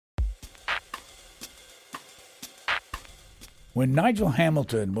When Nigel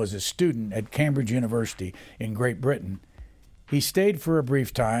Hamilton was a student at Cambridge University in Great Britain, he stayed for a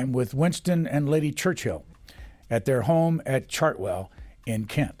brief time with Winston and Lady Churchill at their home at Chartwell in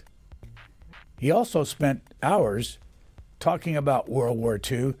Kent. He also spent hours talking about World War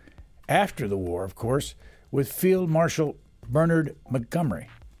II, after the war, of course, with Field Marshal Bernard Montgomery.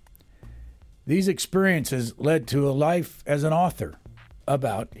 These experiences led to a life as an author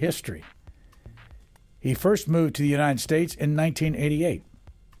about history. He first moved to the United States in 1988.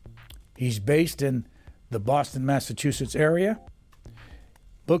 He's based in the Boston, Massachusetts area.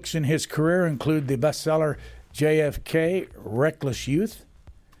 Books in his career include the bestseller JFK, Reckless Youth,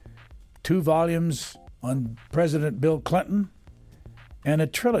 2 volumes on President Bill Clinton, and a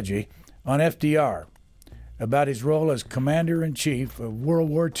trilogy on FDR about his role as Commander-in-Chief of World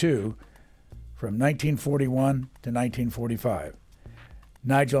War II from 1941 to 1945.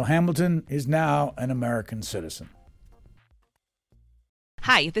 Nigel Hamilton is now an American citizen.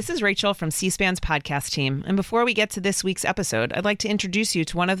 Hi, this is Rachel from C-SPAN's podcast team. And before we get to this week's episode, I'd like to introduce you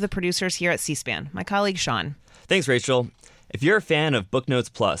to one of the producers here at C-SPAN, my colleague Sean. Thanks, Rachel. If you're a fan of Booknotes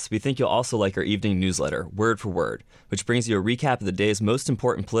Plus, we think you'll also like our evening newsletter, Word for Word, which brings you a recap of the day's most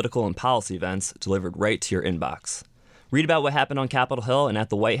important political and policy events delivered right to your inbox. Read about what happened on Capitol Hill and at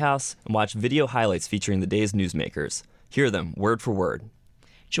the White House, and watch video highlights featuring the day's newsmakers. Hear them word for word.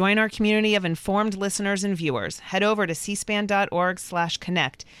 Join our community of informed listeners and viewers. Head over to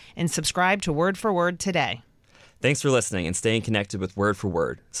cspan.org/connect and subscribe to Word for Word today. Thanks for listening and staying connected with Word for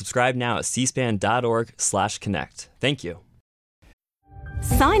Word. Subscribe now at cspan.org/connect. Thank you.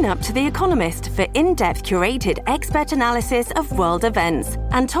 Sign up to The Economist for in-depth curated expert analysis of world events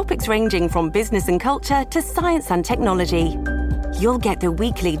and topics ranging from business and culture to science and technology. You'll get the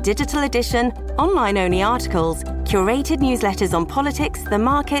weekly digital edition, online-only articles, curated newsletters on politics, the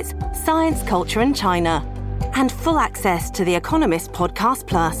markets, science, culture and China, and full access to The Economist Podcast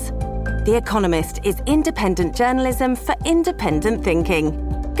Plus. The Economist is independent journalism for independent thinking.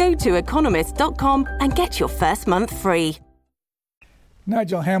 Go to economist.com and get your first month free.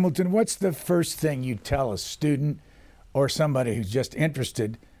 Nigel Hamilton, what's the first thing you tell a student or somebody who's just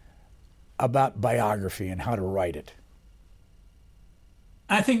interested about biography and how to write it?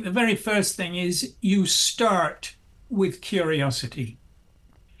 I think the very first thing is you start with curiosity.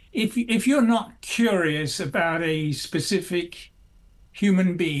 If you're not curious about a specific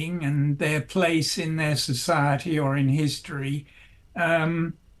human being and their place in their society or in history,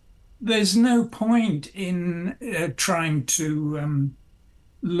 there's no point in trying to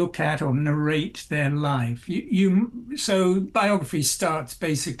look at or narrate their life. So biography starts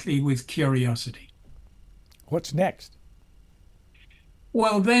basically with curiosity. What's next?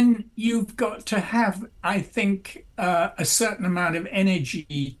 Well, then you've got to have, I think, a certain amount of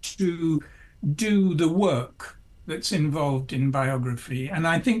energy to do the work that's involved in biography. And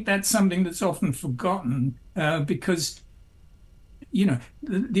I think that's something that's often forgotten because,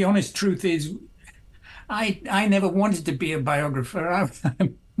 the honest truth is, I never wanted to be a biographer. I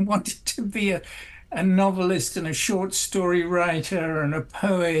wanted to be a novelist and a short story writer and a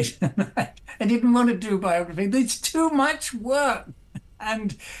poet. I didn't want to do biography. There's too much work.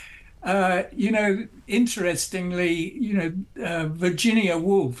 And, interestingly, Virginia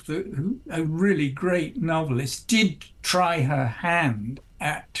Woolf, a really great novelist, did try her hand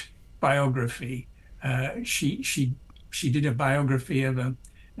at biography. She did a biography of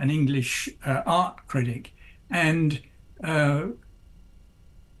an English art critic, and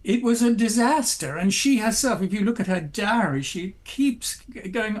it was a disaster. And she herself, if you look at her diary, she keeps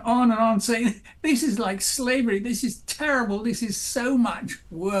going on and on saying, this is like slavery, this is terrible, this is so much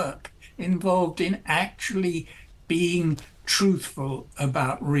work involved in actually being truthful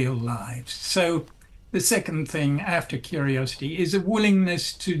about real lives. So the second thing after curiosity is a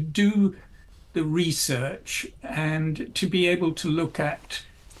willingness to do the research and to be able to look at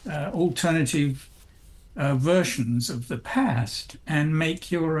alternative versions of the past and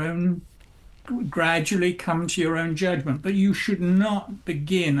make your own, gradually come to your own judgment. But you should not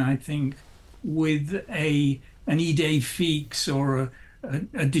begin, I think, with an idée fixe or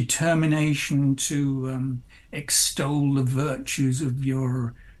a determination to extol the virtues of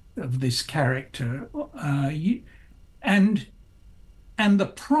this character. And the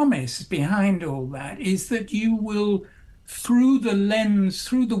promise behind all that is that you will, through the lens,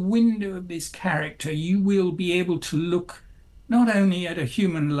 through the window of this character, you will be able to look not only at a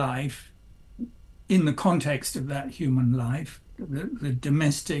human life in the context of that human life, the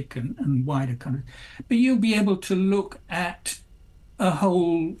domestic and wider context, but you'll be able to look at a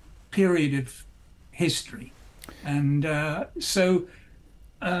whole period of history. And so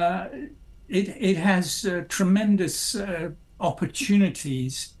it has tremendous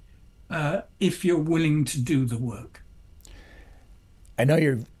opportunities if you're willing to do the work. I know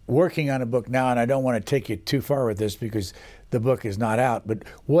you're working on a book now, and I don't want to take you too far with this because the book is not out, but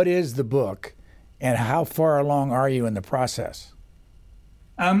what is the book and how far along are you in the process?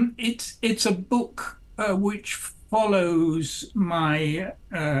 It's a book which follows my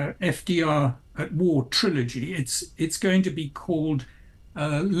FDR at War trilogy. It's going to be called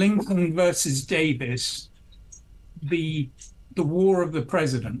Lincoln versus Davis, the War of the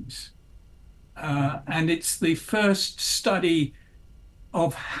Presidents, and it's the first study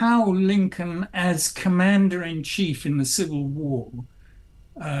of how Lincoln, as commander-in-chief in the Civil War,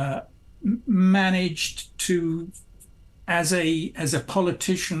 managed to, as a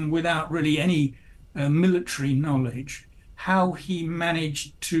politician without really any military knowledge, how he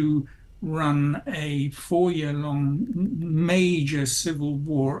managed to run a 4-year-long major civil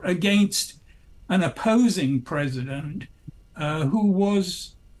war against an opposing president who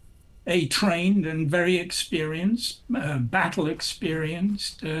was a trained and very experienced,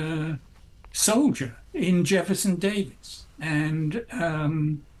 battle-experienced soldier in Jefferson Davis. And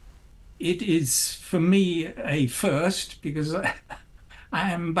it is, for me, a first, because I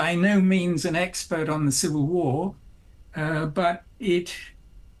am by no means an expert on the Civil War, but it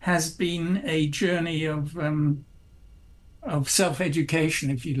has been a journey of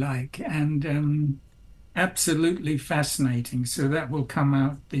self-education, if you like, and absolutely fascinating. So that will come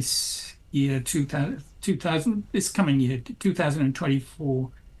out this year,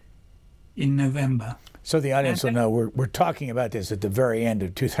 2024 in November. So the audience will know we're talking about this at the very end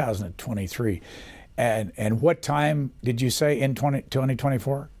of 2023. And what time did you say in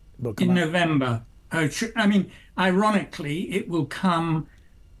 2024? In November. I mean, ironically, it will come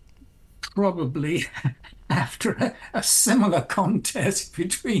probably after a similar contest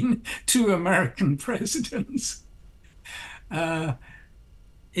between two American presidents. It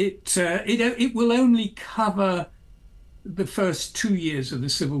will only cover the first 2 years of the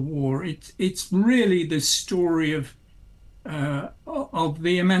Civil War. It's really the story of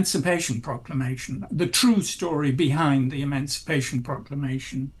the Emancipation Proclamation, the true story behind the Emancipation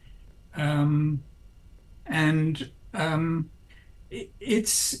Proclamation,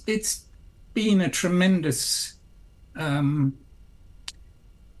 it's been a tremendous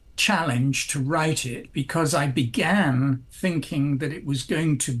challenge to write it, because I began thinking that it was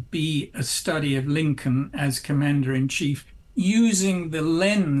going to be a study of Lincoln as commander-in-chief using the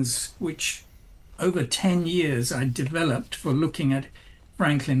lens which over 10 years I developed for looking at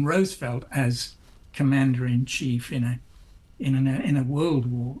Franklin Roosevelt as commander-in-chief in a world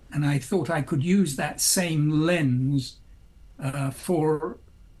war. And I thought I could use that same lens for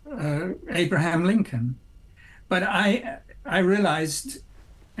Abraham Lincoln. But I realized,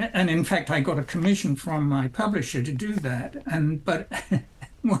 and in fact, I got a commission from my publisher to do that. But it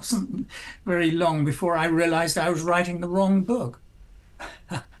wasn't very long before I realized I was writing the wrong book.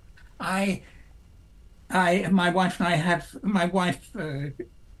 My wife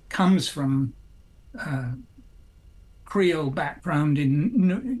comes from Creole background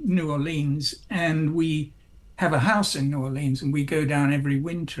in New Orleans, and we have a house in New Orleans, and we go down every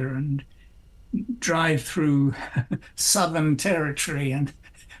winter and drive through Southern territory, and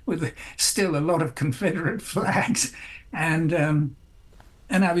with still a lot of Confederate flags. And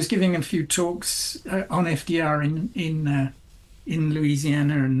I was giving a few talks on FDR in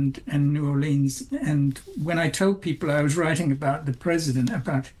Louisiana and New Orleans. And when I told people I was writing about the president,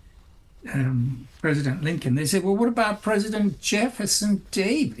 about President Lincoln, they said, well, what about President Jefferson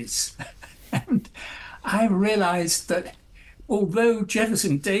Davis? And I realized that although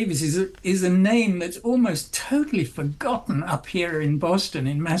Jefferson Davis is a name that's almost totally forgotten up here in Boston,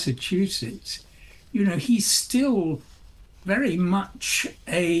 in Massachusetts, you know, he's still very much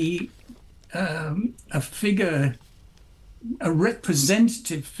a figure, a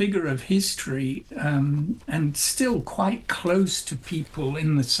representative figure of history, and still quite close to people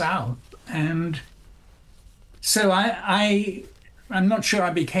in the South. And so I'm not sure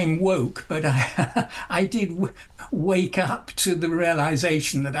I became woke, but I did wake up to the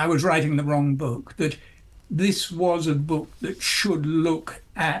realization that I was writing the wrong book, that this was a book that should look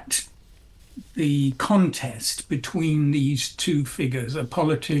at the contest between these two figures, a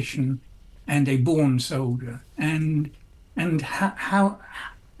politician and a born soldier, and how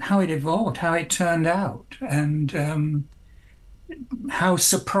it evolved, how it turned out, and how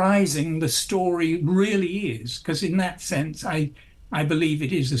surprising the story really is. Because in that sense, I believe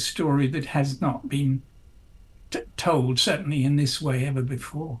it is a story that has not been told, certainly in this way, ever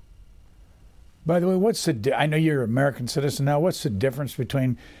before. By the way, I know you're an American citizen now. What's the difference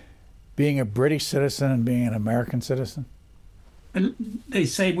between being a British citizen and being an American citizen? they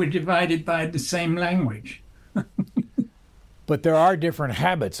say we're divided by the same language. But there are different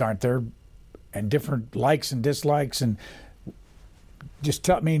habits, aren't there? And different likes and dislikes. And just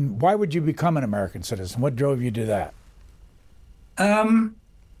tell, I mean, why would you become an American citizen? What drove you to that?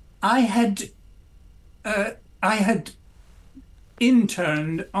 I had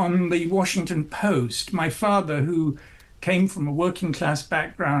interned on the Washington Post. My father, who came from a working class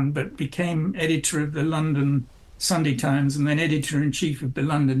background but became editor of the London Sunday Times and then editor-in-chief of the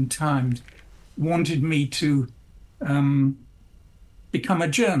London Times, wanted me to become a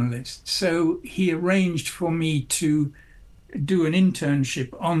journalist. So he arranged for me to do an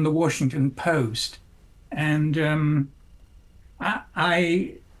internship on the Washington Post. And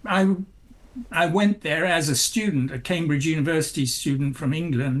I went there as a student, a Cambridge University student from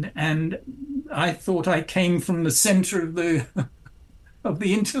England, and I thought I came from the center of the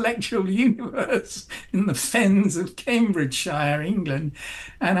intellectual universe in the fens of Cambridgeshire, England.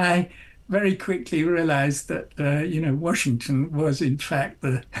 And I very quickly realized that, Washington was in fact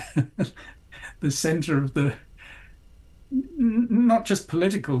the center of the, not just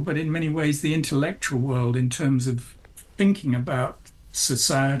political, but in many ways the intellectual world in terms of thinking about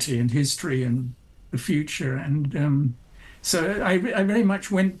society and history and the future. And so I very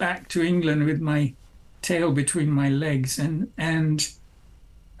much went back to England with my tail between my legs. And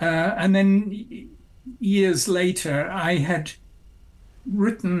then years later, I had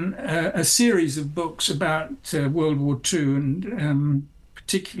written a series of books about World War II, and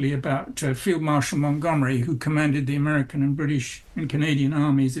particularly about Field Marshal Montgomery, who commanded the American and British and Canadian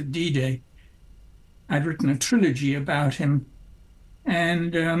armies at D-Day. I'd written a trilogy about him,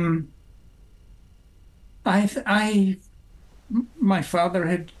 and my father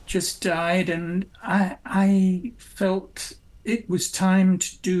had just died, and I felt it was time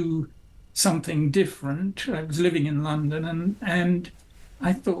to do something different. I was living in London, and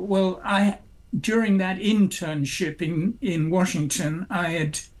I thought, well, during that internship in Washington, I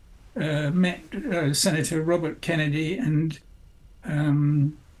had met Senator Robert Kennedy and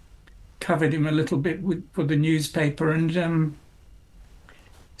covered him a little bit for the newspaper, and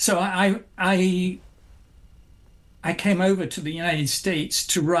so I came over to the United States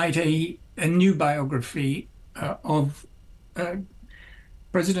to write a new biography of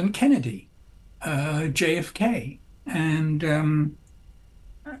President Kennedy, JFK, and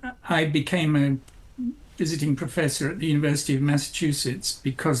I became a visiting professor at the University of Massachusetts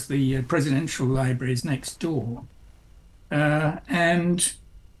because the presidential library is next door. And,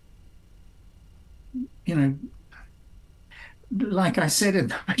 like I said at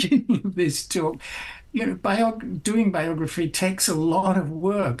the beginning of this talk, doing biography takes a lot of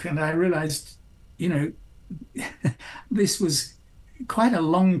work. And I realized, this was quite a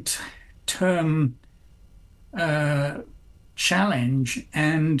long-term challenge.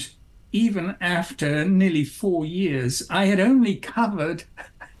 And even after nearly 4 years, I had only covered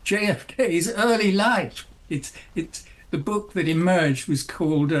JFK's early life. It's the book that emerged was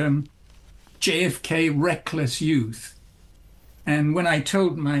called JFK Reckless Youth. And when I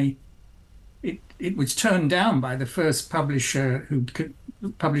told it was turned down by the first publisher who'd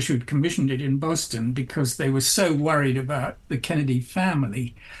commissioned it in Boston because they were so worried about the Kennedy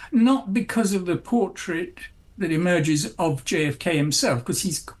family, not because of the portrait that emerges of JFK himself, because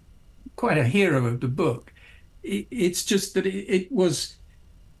he's quite a hero of the book. It's just that it was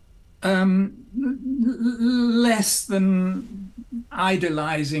less than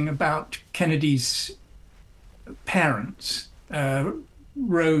idolizing about Kennedy's parents,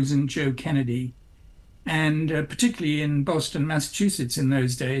 Rose and Joe Kennedy, and particularly in Boston, Massachusetts in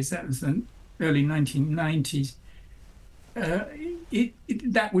those days, that was the early 1990s,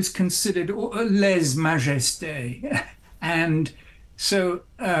 that was considered lèse majesté. And so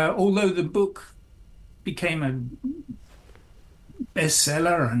although the book became a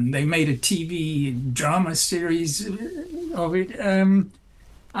bestseller and they made a TV drama series of it,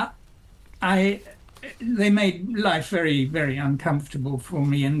 they made life very, very uncomfortable for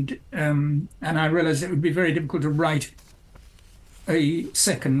me, and I realized it would be very difficult to write a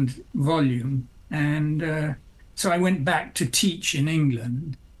second volume, and so I went back to teach in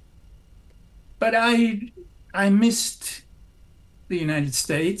England. But I missed the United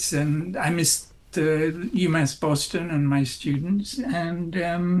States, and I missed UMass Boston and my students, and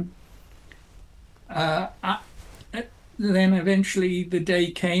then eventually the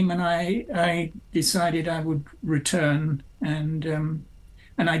day came, and I decided I would return, and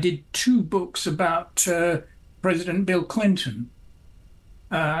I did 2 books about President Bill Clinton.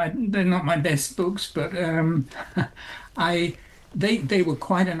 They're not my best books, but I they were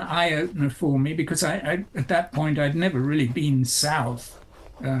quite an eye-opener for me, because I at that point I'd never really been south,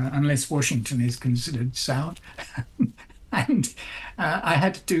 unless Washington is considered south. And I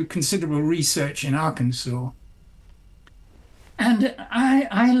had to do considerable research in Arkansas. And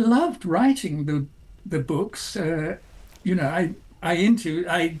I loved writing the books.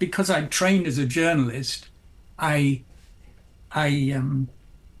 Because I trained as a journalist, I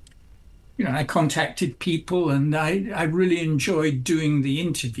contacted people, and I really enjoyed doing the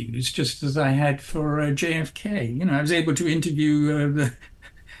interviews, just as I had for JFK. I was able to interview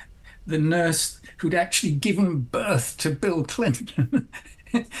the nurse who'd actually given birth to Bill Clinton,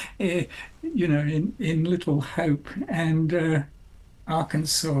 in Little Hope and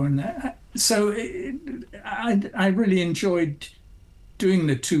Arkansas. And so I really enjoyed doing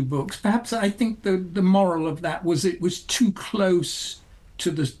the two books. Perhaps I think the moral of that was it was too close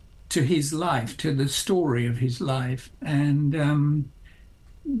to his life, to the story of his life. And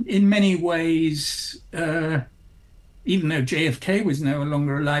in many ways, even though JFK was no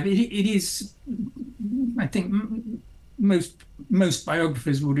longer alive, it is, I think most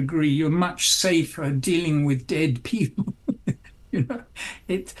biographers would agree, you're much safer dealing with dead people.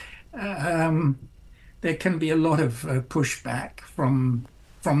 There can be a lot of pushback from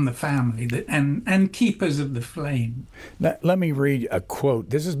the family and keepers of the flame. Let me read a quote.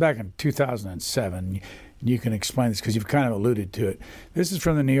 This is back in 2007. You can explain this because you've kind of alluded to it. This is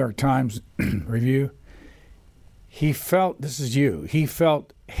from the New York Times Review. He felt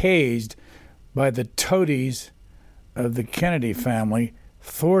hazed by the toadies of the Kennedy family,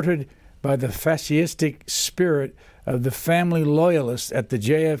 thwarted by the fascistic spirit of the family loyalists at the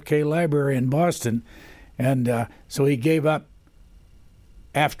JFK Library in Boston. And so he gave up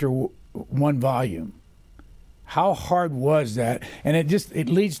after one volume. How hard was that? And it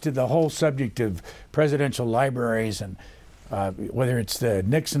leads to the whole subject of presidential libraries, and whether it's the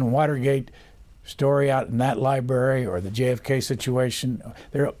Nixon Watergate story out in that library or the JFK situation.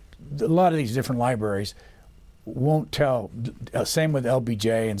 There are a lot of these different libraries won't tell. Same with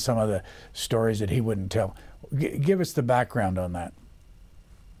LBJ and some of the stories that he wouldn't tell. Give us the background on that.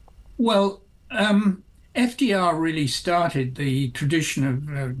 Well, FDR really started the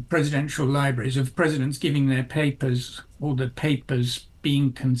tradition of presidential libraries, of presidents giving their papers, or the papers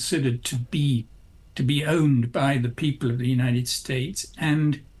being considered to be owned by the people of the United States.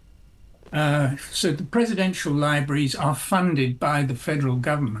 And so the presidential libraries are funded by the federal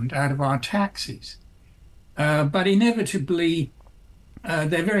government out of our taxes. But inevitably,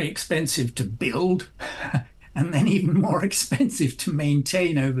 they're very expensive to build and then even more expensive to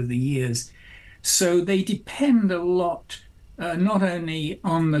maintain over the years. So they depend a lot, not only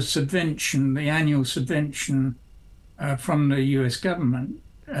on the subvention, the annual subvention from the US government,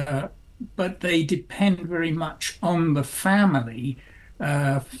 but they depend very much on the family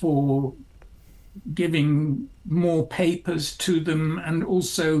for giving more papers to them, and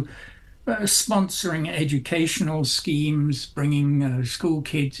also sponsoring educational schemes, bringing school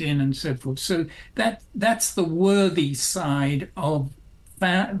kids in and so forth. So that's the worthy side of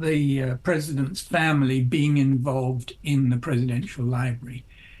the president's family being involved in the presidential library.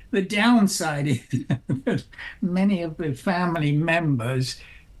 The downside is that many of the family members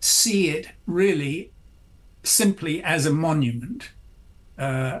see it really simply as a monument.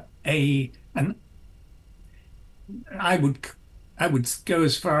 I would go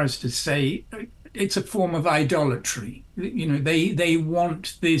as far as to say it's a form of idolatry. They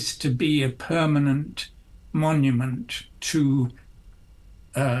want this to be a permanent monument to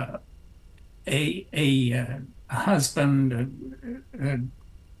a husband, an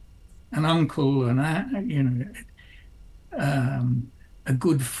uncle, a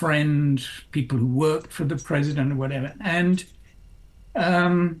good friend, people who worked for the president or whatever. And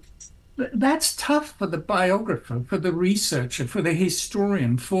that's tough for the biographer, for the researcher, for the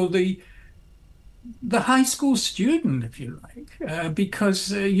historian, for the high school student, if you like,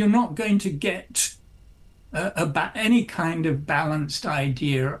 because you're not going to get any kind of balanced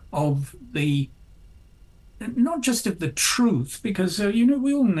idea of not just of the truth, because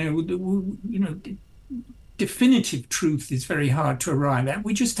we all know that definitive truth is very hard to arrive at.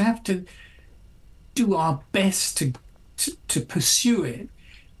 We just have to do our best to pursue it,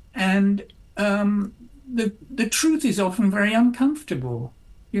 and the truth is often very uncomfortable.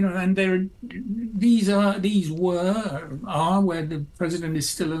 And these are where the president is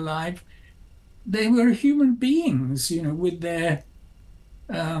still alive. They were human beings, with their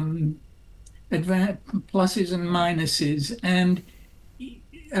pluses and minuses, and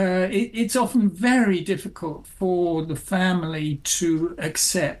it's often very difficult for the family to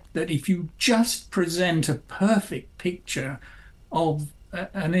accept that if you just present a perfect picture of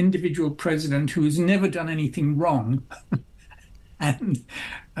an individual president who has never done anything wrong and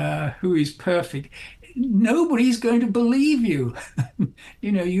who is perfect, nobody's going to believe you.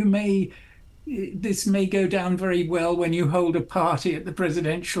 This may go down very well when you hold a party at the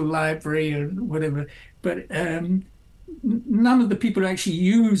presidential library or whatever, but none of the people who actually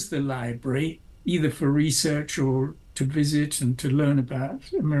use the library, either for research or to visit and to learn about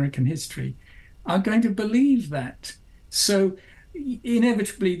American history, are going to believe that. So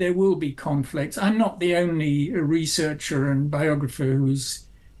inevitably there will be conflicts. I'm not the only researcher and biographer who's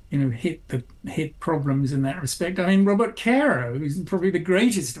hit problems in that respect. I mean, Robert Caro, who's probably the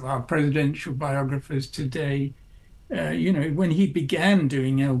greatest of our presidential biographers today, when he began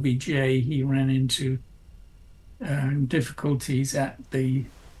doing LBJ, he ran into difficulties at the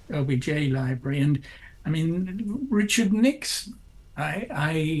LBJ library. And I mean, Richard Nixon,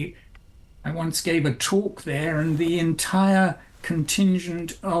 I once gave a talk there, and the entire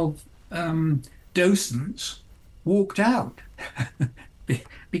contingent of docents walked out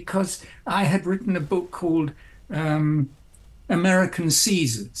because I had written a book called American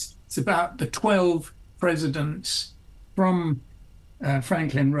Caesars. It's about the 12 presidents from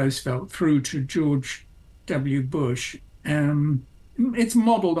Franklin Roosevelt through to George W. Bush. It's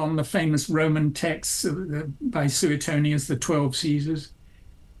modeled on the famous Roman texts by Suetonius, the 12 Caesars.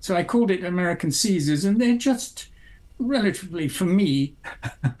 So I called it American Caesars, and they're just relatively, for me,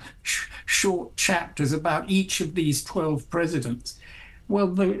 short chapters about each of these 12 presidents. Well,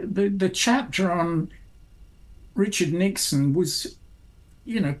 the chapter on Richard Nixon was,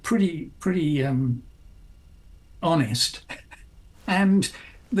 pretty honest. And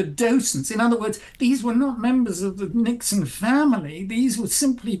the docents, in other words, these were not members of the Nixon family. These were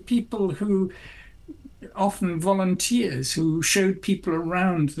simply people who, often volunteers, who showed people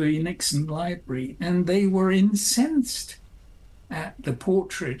around the Nixon library, and they were incensed at the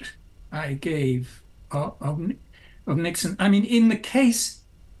portrait I gave of Nixon. I mean, in the case,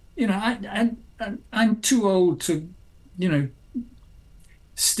 I'm too old to,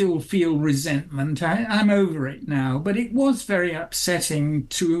 still feel resentment. I'm over it now, but it was very upsetting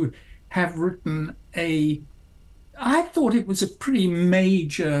to have written I thought it was a pretty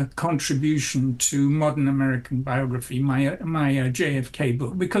major contribution to modern American biography, my JFK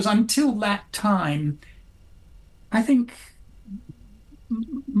book, because until that time, I think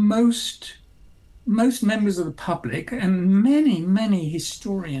most members of the public and many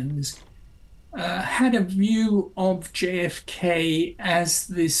historians had a view of JFK as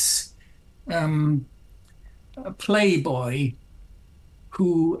this playboy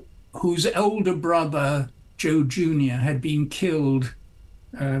whose older brother, Joe Jr., had been killed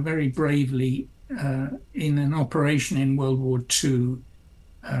very bravely in an operation in World War II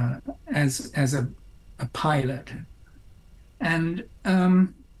as a pilot, and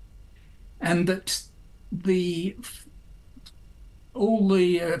that all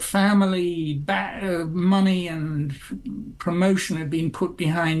the family money and promotion had been put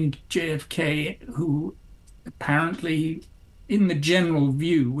behind JFK, who apparently, in the general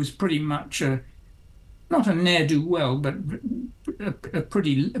view, was pretty much not a ne'er-do-well, but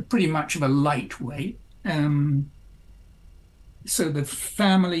pretty much of a lightweight. So the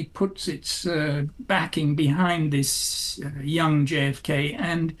family puts its backing behind this young JFK,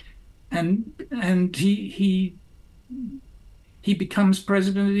 and he becomes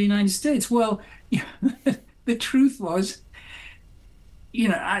president of the United States. Well, the truth was,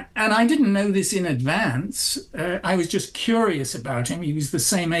 I didn't know this in advance. I was just curious about him. He was the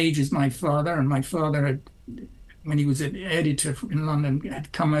same age as my father, and my father had, when he was an editor in London,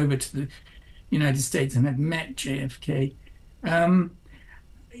 had come over to the United States and had met JFK. When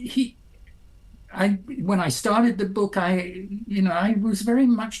I started the book, I was very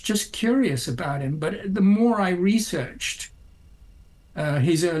much just curious about him. But the more I researched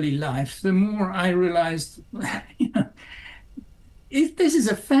his early life, the more I realized, if this is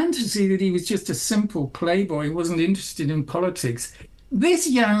a fantasy that he was just a simple playboy, he wasn't interested in politics, this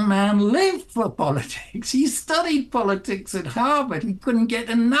young man lived for politics. He studied politics at Harvard. He couldn't get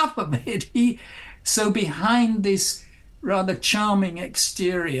enough of it. So behind this rather charming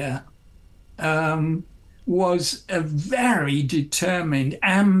exterior was a very determined,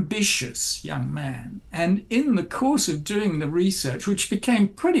 ambitious young man. And in the course of doing the research, which became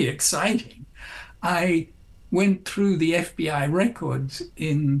pretty exciting, I went through the FBI records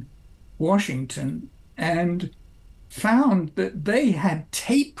in Washington and found that they had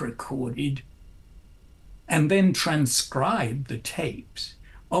tape recorded and then transcribed the tapes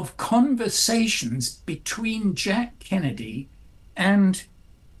of conversations between Jack Kennedy and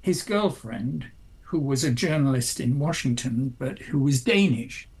his girlfriend, who was a journalist in Washington, but who was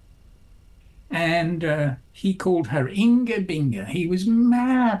Danish. And he called her Inga Binga. He was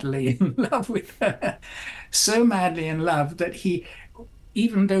madly in love with her, so madly in love that he,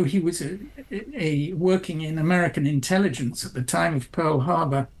 even though he was working in American intelligence at the time of Pearl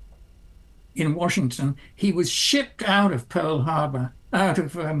Harbor in Washington, he was shipped out of Pearl Harbor, out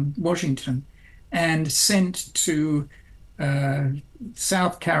of Washington, and sent to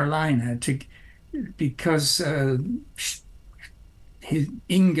South Carolina because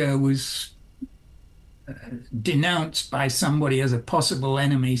Inga was denounced by somebody as a possible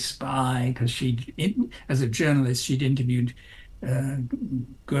enemy spy because as a journalist, she'd interviewed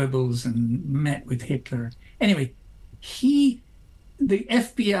Goebbels and met with Hitler. Anyway, the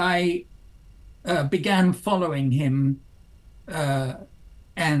FBI began following him,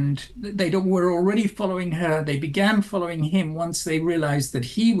 and they were already following her. They began following him once they realized that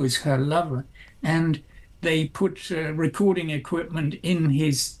he was her lover, and they put recording equipment in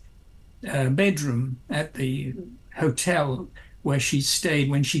his bedroom at the hotel where she stayed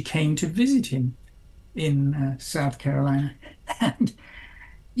when she came to visit him in South Carolina. And,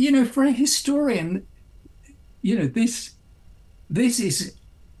 for a historian, this is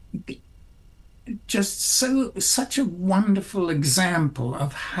just such a wonderful example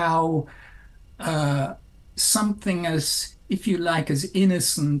of how something as, if you like, as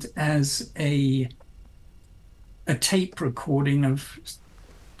innocent as a tape recording of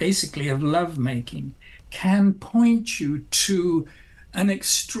basically of lovemaking can point you to an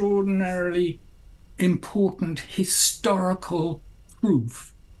extraordinarily important historical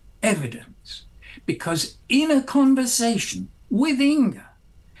proof, evidence, because in a conversation with Inga,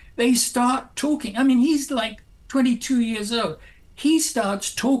 they start talking. I mean, he's like 22 years old. He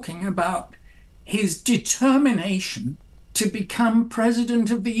starts talking about his determination to become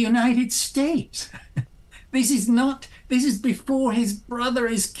president of the United States. This is before his brother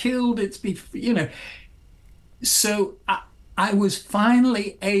is killed. It's before, So I was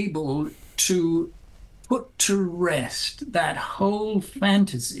finally able to put to rest that whole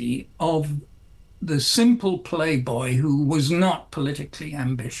fantasy of the simple playboy who was not politically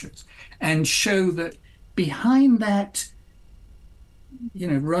ambitious, and show that behind that,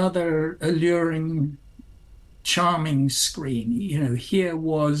 rather alluring, charming screen, here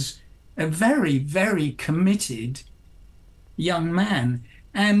was a very, very committed young man.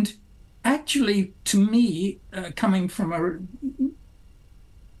 And actually, to me, coming from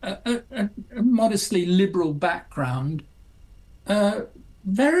a modestly liberal background,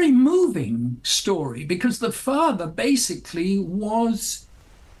 very moving story, because the father basically was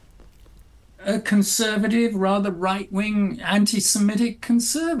a conservative, rather right-wing, anti-Semitic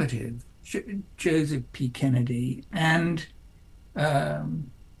conservative, Joseph P. Kennedy, and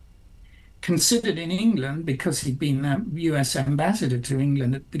considered in England, because he'd been a US ambassador to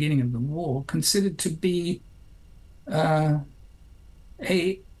England at the beginning of the war, considered to be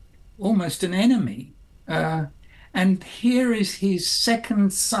almost an enemy. And here is his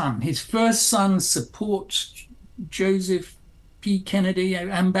second son. His first son supports Joseph P. Kennedy,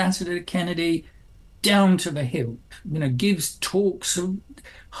 Ambassador Kennedy, down to the hilt, gives talks at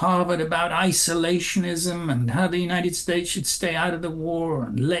Harvard about isolationism and how the United States should stay out of the war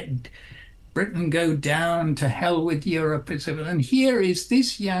and let Britain go down, to hell with Europe. And here is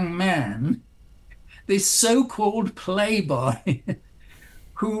this young man, this so-called playboy,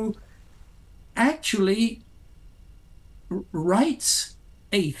 who actually writes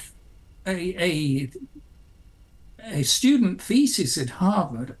a student thesis at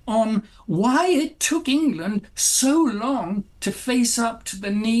Harvard on why it took England so long to face up to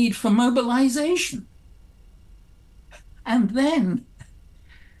the need for mobilization. And then,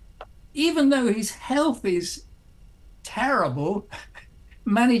 even though his health is terrible,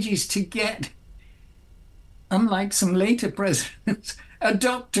 manages to get, unlike some later presidents, a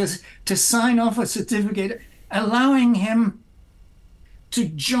doctor to sign off a certificate allowing him to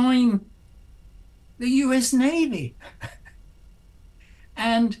join the US Navy.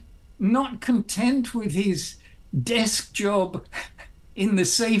 And not content with his desk job in the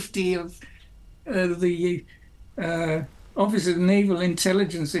safety of the Office of Naval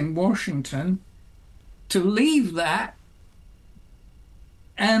Intelligence in Washington, to leave that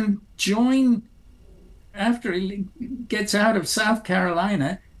and join, after he gets out of South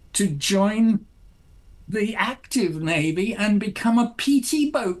Carolina, to join the active Navy and become a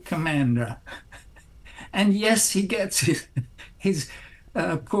PT boat commander. And yes, he gets his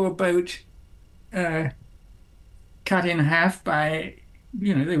poor boat cut in half by,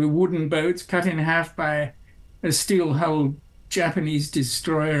 they were wooden boats, cut in half by a steel-hulled Japanese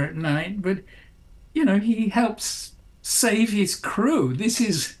destroyer at night. But he helps save his crew. This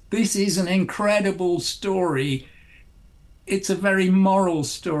is an incredible story. It's a very moral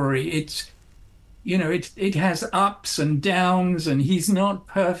story. It has ups and downs, and he's not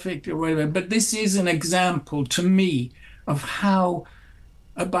perfect or whatever. But this is an example to me of how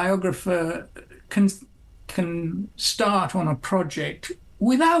a biographer can start on a project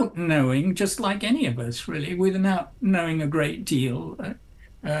without knowing, just like any of us, really, without knowing a great deal,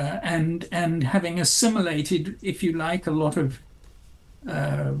 and having assimilated, if you like, a lot of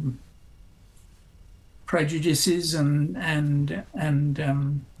prejudices and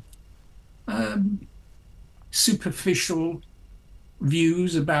superficial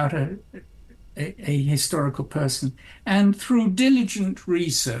views about a historical person. And through diligent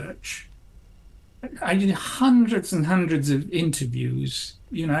research, I did hundreds and hundreds of interviews.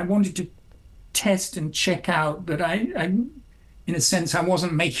 I wanted to test and check out that I in a sense, I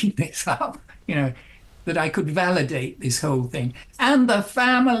wasn't making this up, that I could validate this whole thing. And the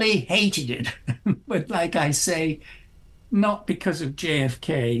family hated it. But like I say, not because of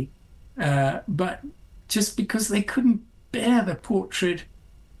JFK, but just because they couldn't bear the portrait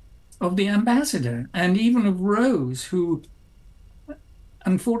of the ambassador, and even of Rose, who,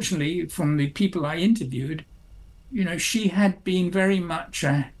 unfortunately, from the people I interviewed, she had been very much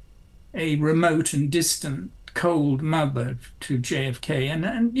a remote and distant, cold mother to JFK.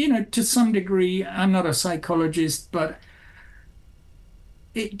 And to some degree, I'm not a psychologist, but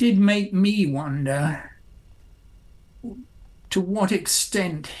it did make me wonder to what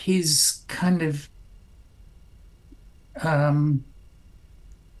extent his kind of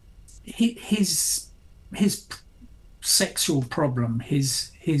his sexual problem,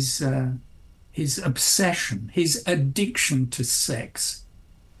 his obsession, his addiction to sex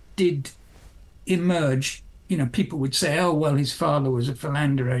did emerge. People would say, oh, well, his father was a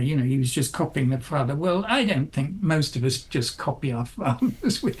philanderer, he was just copying the father. Well, I don't think most of us just copy our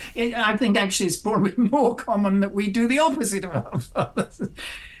fathers. I think actually it's probably more common that we do the opposite of our fathers.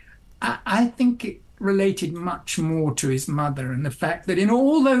 I think it related much more to his mother, and the fact that in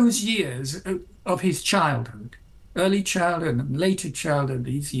all those years of his childhood, early childhood and later childhood,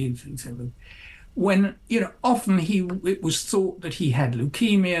 his youth and so on, when often it was thought that he had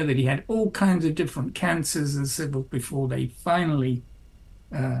leukemia, that he had all kinds of different cancers and so forth before they finally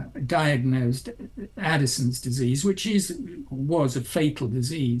diagnosed Addison's disease, which was a fatal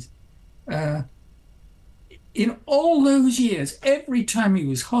disease. In all those years, every time he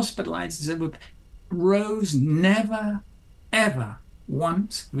was hospitalized, Rose never, ever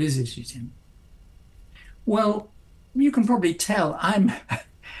once visited him. Well, you can probably tell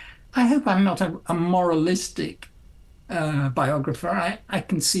I hope I'm not a moralistic biographer. I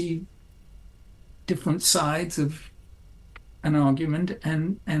can see different sides of an argument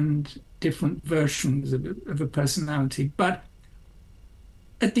and different versions of a personality. But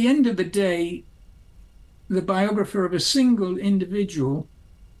at the end of the day, the biographer of a single individual,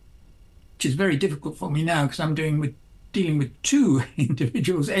 which is very difficult for me now because I'm dealing with two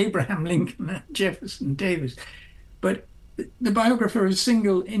individuals, Abraham Lincoln and Jefferson Davis. But the biographer of a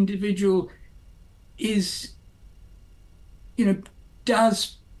single individual is,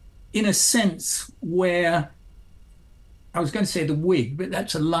 does, in a sense, where I was going to say the wig, but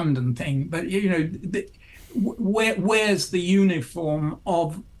that's a London thing. But where's the uniform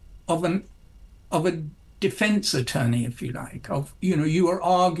of a defense attorney, if you like? You are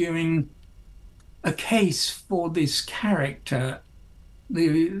arguing a case for this character.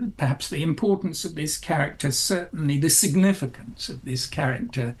 Perhaps the importance of this character, certainly the significance of this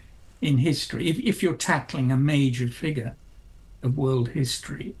character in history, if you're tackling a major figure of world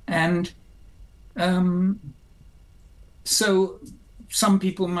history. And so some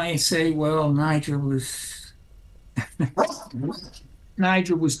people may say, well, Nigel was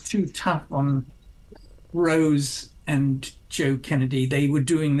too tough on Rose and Joe Kennedy. They were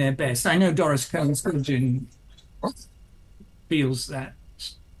doing their best. I know Doris Kearns Goodwin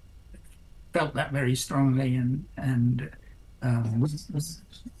felt that very strongly and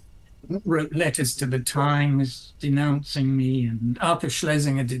wrote letters to the Times denouncing me, and Arthur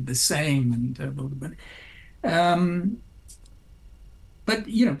Schlesinger did the same. But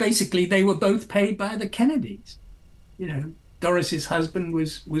basically they were both paid by the Kennedys. Doris's husband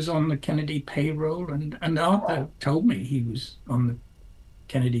was on the Kennedy payroll, and Arthur told me he was on the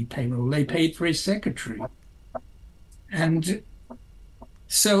Kennedy payroll. They paid for his secretary. And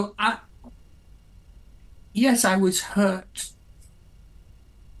so yes, I was hurt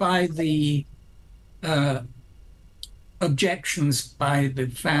by the objections by the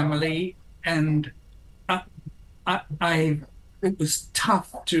family, and I it was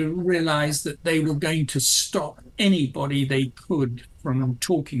tough to realize that they were going to stop anybody they could from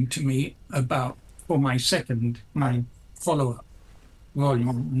talking to me about for my follow-up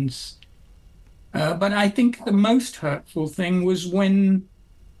volumes. But I think the most hurtful thing was when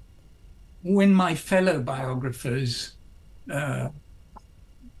my fellow biographers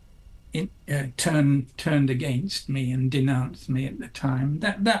turned against me and denounced me at the time.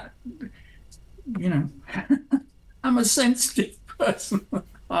 That you know, I'm a sensitive person at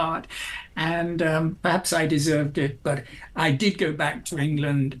heart, and perhaps I deserved it. But I did go back to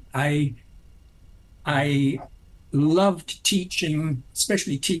England. I loved teaching,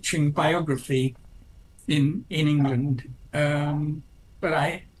 especially teaching biography in England. But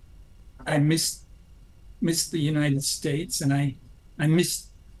I missed the United States, and I missed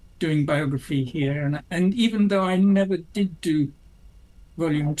doing biography here. And even though I never did do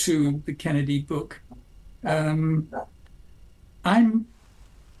Volume 2 of the Kennedy book, I've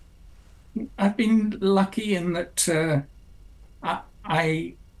been lucky in that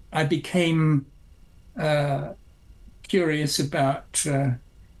I became curious about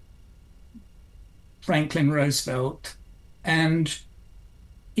Franklin Roosevelt, and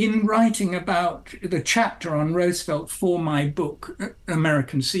in writing about the chapter on Roosevelt for my book,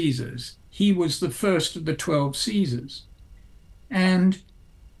 American Caesars, he was the first of the 12 Caesars. And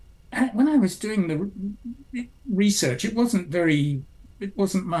when I was doing the research, it wasn't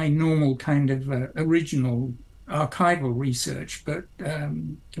my normal kind of original archival research, but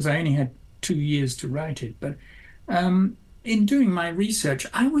because I only had 2 years to write it. But in doing my research,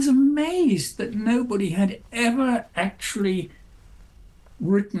 I was amazed that nobody had ever actually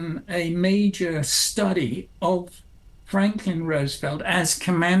written a major study of Franklin Roosevelt as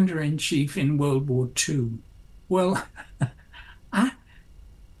commander-in-chief in World War II. Well,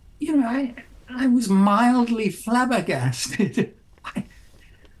 I was mildly flabbergasted.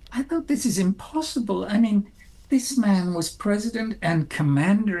 I thought, this is impossible. I mean, this man was president and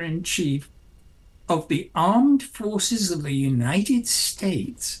commander-in-chief of the armed forces of the United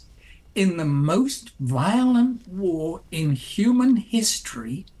States in the most violent war in human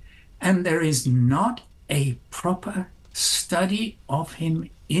history, and there is not a proper study of him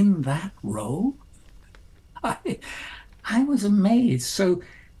in that role. I was amazed. So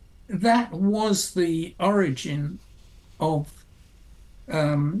that was the origin of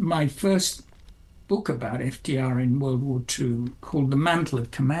my first book about FDR in World War II, called The Mantle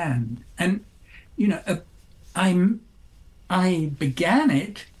of Command. And, I began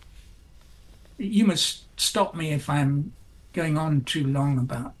it. You must stop me if I'm going on too long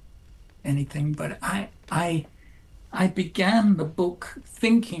about anything, but I began the book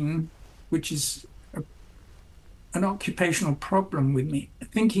thinking, which is an occupational problem with me,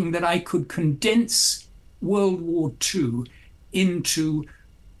 thinking that I could condense World War II into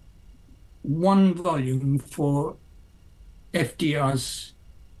one volume for FDR's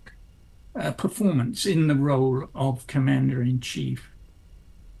performance in the role of commander-in-chief.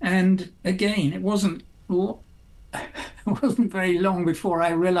 And again, it wasn't very long before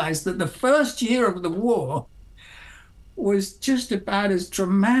I realized that the first year of the war was just about as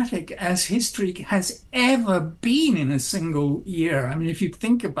dramatic as history has ever been in a single year. I mean, if you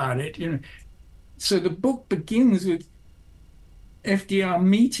think about it, so the book begins with FDR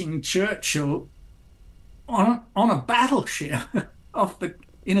meeting Churchill on a battleship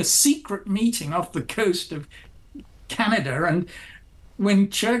in a secret meeting off the coast of Canada. And when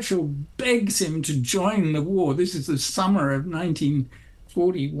Churchill begs him to join the war, this is the summer of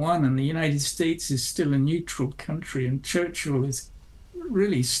 1941, and the United States is still a neutral country, and Churchill is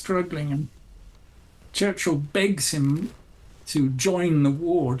really struggling, and Churchill begs him to join the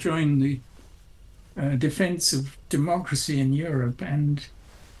war, join the defense of democracy in Europe. And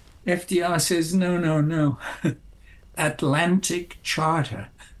FDR says, no, Atlantic Charter.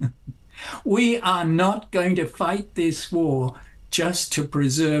 We are not going to fight this war just to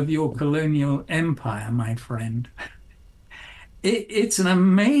preserve your colonial empire, my friend. It's an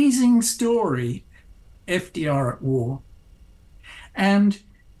amazing story, FDR at war. And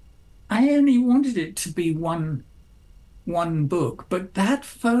I only wanted it to be one book, but that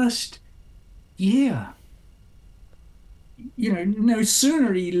first year, no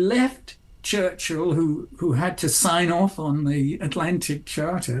sooner he left Churchill, who had to sign off on the Atlantic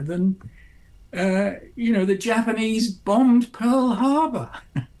Charter, than the Japanese bombed Pearl Harbor.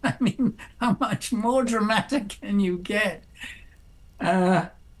 I mean, how much more dramatic can you get? And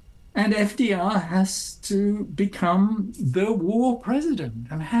FDR has to become the war president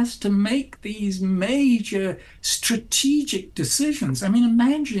and has to make these major strategic decisions. I mean,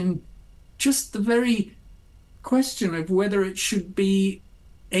 imagine just the very question of whether it should be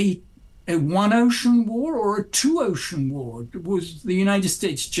a one ocean war or a two ocean war. Was the United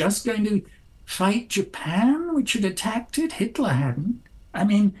States just going to fight Japan, which had attacked it? Hitler hadn't. I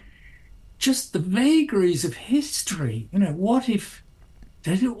mean, just the vagaries of history. What if?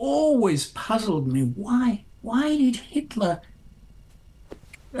 That always puzzled me. Why did Hitler?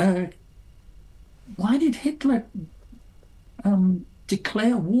 Why did Hitler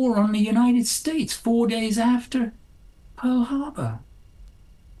declare war on the United States 4 days after Pearl Harbor?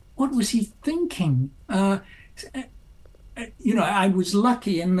 What was he thinking? I was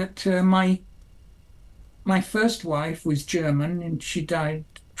lucky in that my first wife was German, and she died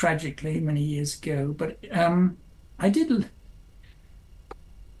tragically many years ago. But I did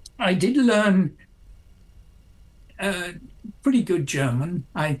learn pretty good German.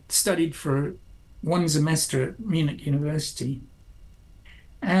 I studied for one semester at Munich University,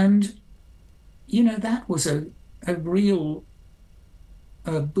 and that was a real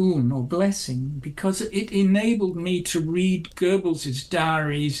boon or blessing, because it enabled me to read Goebbels's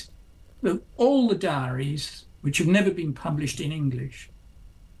diaries, all the diaries which have never been published in English.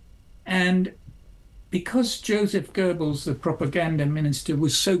 And because Joseph Goebbels, the propaganda minister,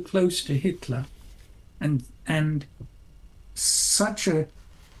 was so close to Hitler and such an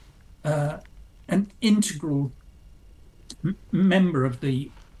integral member of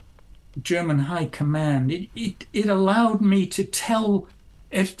the German High Command, it allowed me to tell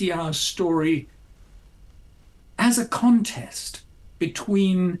FDR's story as a contest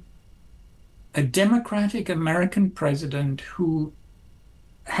between a democratic American president who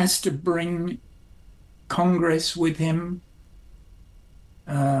has to bring Congress with him,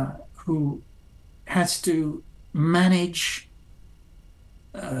 who has to manage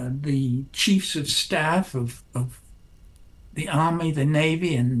the chiefs of staff of the Army, the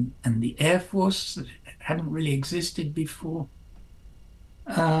Navy, and the Air Force that hadn't really existed before.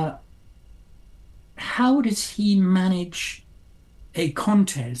 How does he manage a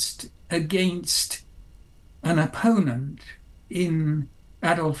contest against an opponent in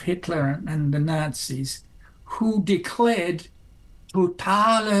Adolf Hitler and the Nazis, who declared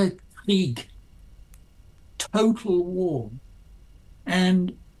totale Krieg, total war?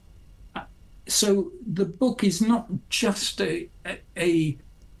 And so the book is not just the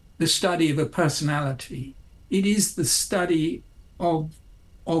study of a personality. It is the study of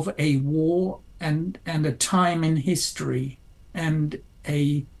a war and a time in history and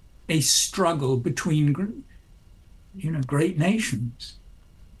a struggle between great nations.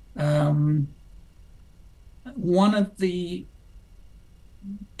 One of the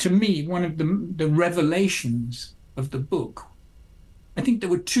revelations of the book, I think there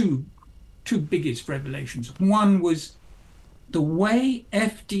were two biggest revelations. One was the way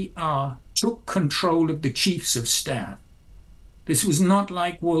FDR took control of the chiefs of staff. This was not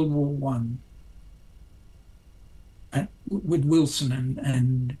like World War I with Wilson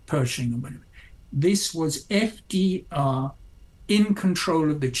and Pershing or whatever. This was FDR in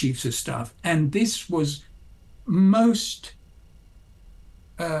control of the chiefs of staff. And this was most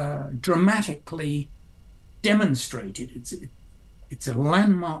dramatically demonstrated. It's a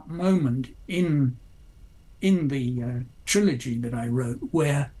landmark moment in the trilogy that I wrote,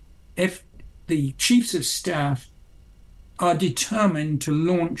 where the chiefs of staff are determined to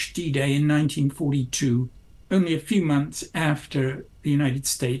launch D-Day in 1942, only a few months after the United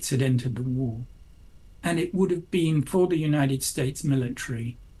States had entered the war. And it would have been, for the United States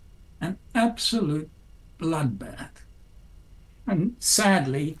military, an absolute bloodbath. And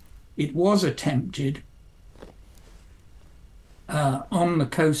sadly, it was attempted on the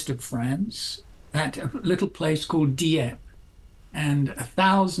coast of France at a little place called Dieppe, and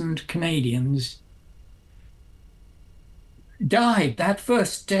 1,000 Canadians died that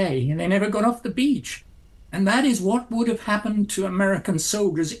first day, and they never got off the beach. And that is what would have happened to American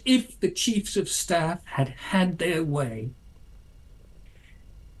soldiers if the chiefs of staff had had their way.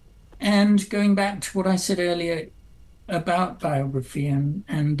 And going back to what I said earlier about biography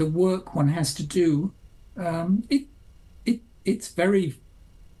and the work one has to do, it's very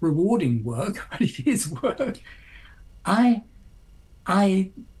rewarding work, but it is work. I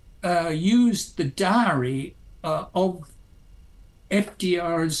used the diary of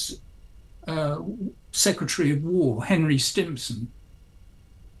FDR's Secretary of War, Henry Stimson,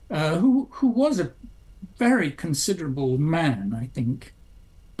 who was a very considerable man, I think,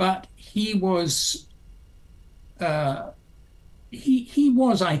 but he was, I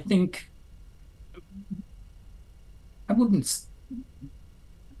think, I wouldn't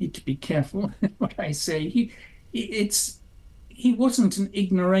need to be careful what I say. He wasn't an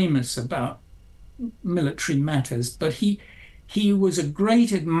ignoramus about military matters, but he was a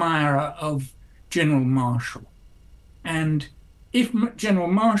great admirer of General Marshall. And if General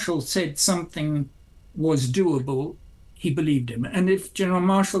Marshall said something was doable, he believed him. And if General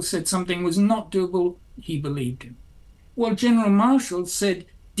Marshall said something was not doable, he believed him. Well, General Marshall said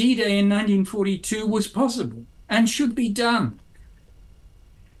D-Day in 1942 was possible and should be done.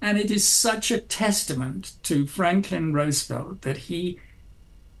 And it is such a testament to Franklin Roosevelt that he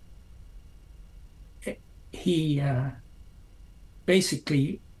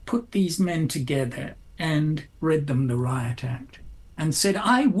basically put these men together and read them the Riot Act and said,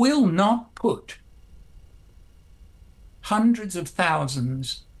 I will not put hundreds of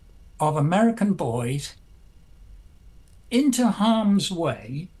thousands of American boys into harm's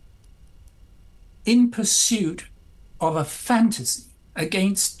way in pursuit of a fantasy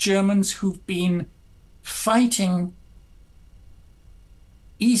against Germans who've been fighting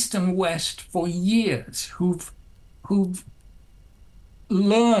East and West for years, who've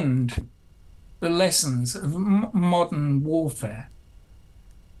learned the lessons of modern warfare,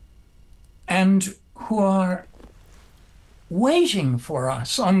 and who are waiting for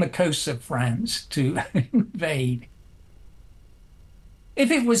us on the coast of France to invade.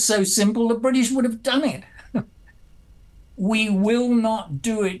 If it was so simple, the British would have done it. We will not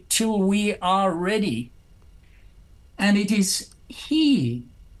do it till we are ready. And it is he,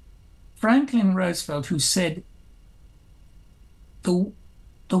 Franklin Roosevelt, who said, the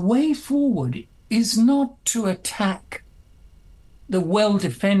way forward is not to attack the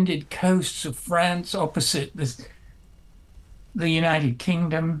well-defended coasts of France opposite the United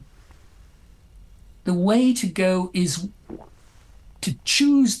Kingdom. The way to go is to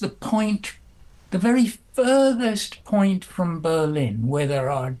choose the point, the very furthest point from Berlin, where there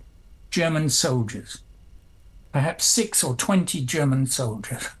are German soldiers, perhaps 6 or 20 German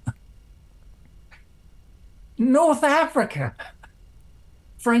soldiers. North Africa.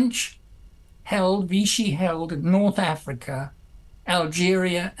 French held, Vichy held North Africa,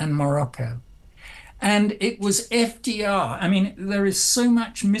 Algeria, and Morocco. And it was FDR. I mean, there is so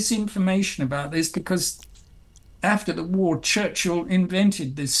much misinformation about this because after the war, Churchill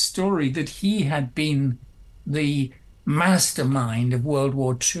invented this story that he had been the mastermind of World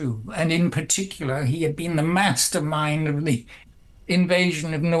War II. And in particular, he had been the mastermind of the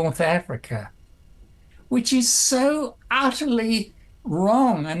invasion of North Africa, which is so utterly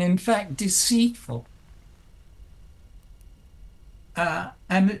wrong and, in fact, deceitful.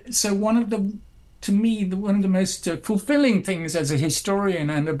 And so one of the most fulfilling things as a historian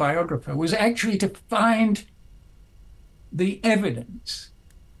and a biographer was actually to find the evidence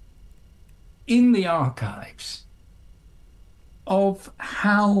in the archives of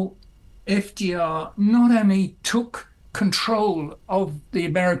how FDR not only took control of the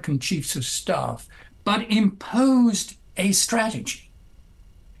American chiefs of staff, but imposed a strategy,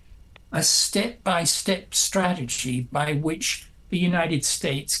 a step-by-step strategy by which the United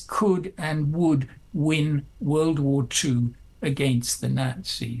States could and would win World War II against the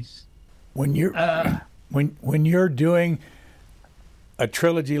Nazis. When you're doing a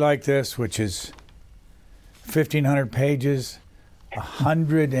trilogy like this, which is 1,500 pages,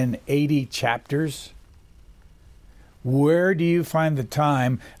 180 chapters, where do you find the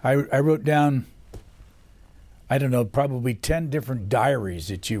time? I wrote down, I don't know, probably 10 different diaries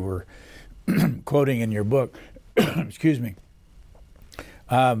that you were quoting in your book. Excuse me.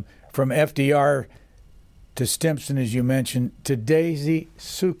 From FDR to Stimson, as you mentioned, to Daisy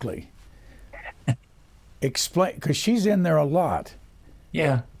Suckley. Explain, because she's in there a lot.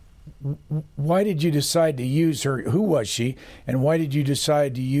 Yeah. Why did you decide to use her? Who was she? And why did you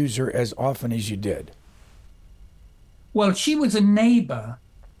decide to use her as often as you did? Well, she was a neighbor.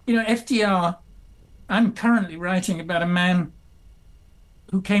 You know, FDR, I'm currently writing about a man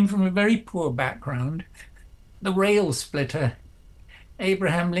who came from a very poor background, the rail splitter,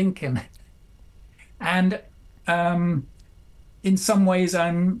 Abraham Lincoln. And in some ways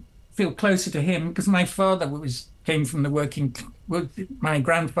I feel closer to him because my father came from my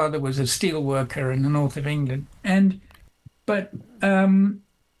grandfather was a steel worker in the north of England. But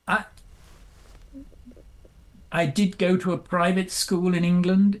I did go to a private school in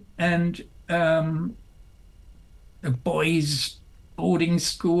England and a boys' boarding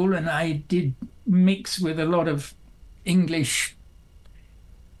school, and I did mix with a lot of English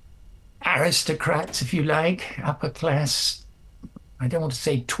aristocrats, if you like, upper class. I don't want to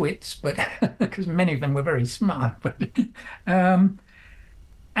say twits, but because many of them were very smart. But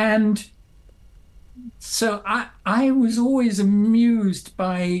and so I was always amused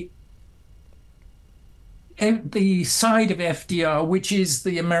by the side of FDR, which is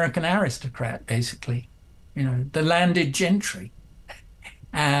the American aristocrat, basically, the landed gentry.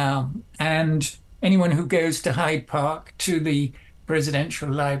 And anyone who goes to Hyde Park to the presidential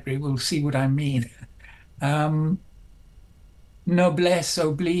library will see what I mean. Noblesse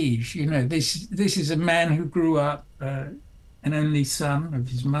oblige. This is a man who grew up an only son of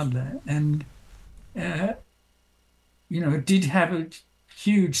his mother, and did have a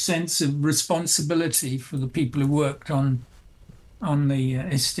huge sense of responsibility for the people who worked on the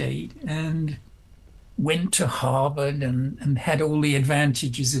estate, and went to Harvard and had all the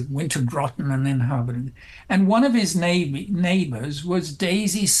advantages of went to Groton and then Harvard. And one of his neighbors was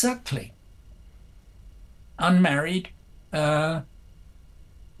Daisy Suckley, unmarried, not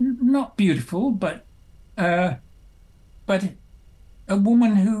beautiful, but a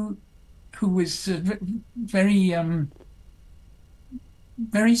woman who was very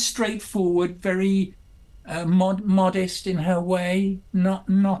very straightforward, very modest in her way,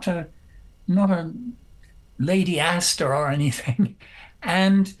 not a Lady Astor or anything.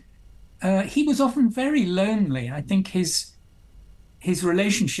 And he was often very lonely. I think his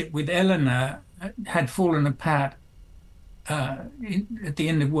relationship with Eleanor had fallen apart at the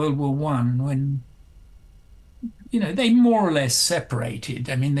end of World War One, when they more or less separated.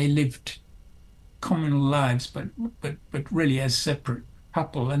 I mean, they lived communal lives, but really as separate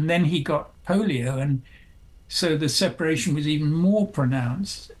couple. And then he got polio, and so the separation was even more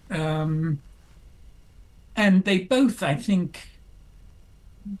pronounced. And they both, I think,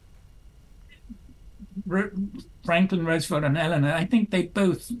 Franklin Roosevelt and Eleanor, I think they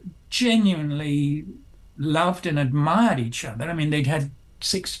both genuinely loved and admired each other. I mean, they'd had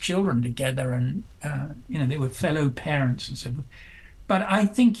 6 children together, and they were fellow parents and so forth. But I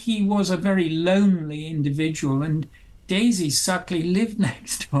think he was a very lonely individual, and Daisy Suckley lived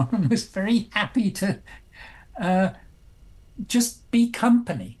next to him and was very happy to just be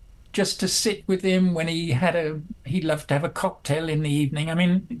company, just to sit with him when he loved to have a cocktail in the evening. I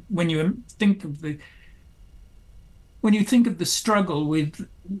mean, when you think of the struggle with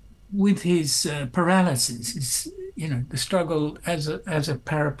his paralysis, the struggle as a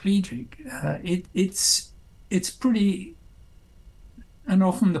paraplegic, it's pretty, and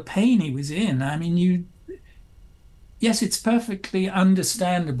often the pain he was in. I mean, yes, it's perfectly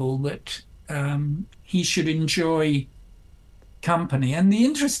understandable that he should enjoy company. And the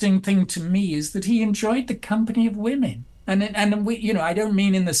interesting thing to me is that he enjoyed the company of women. And we, I don't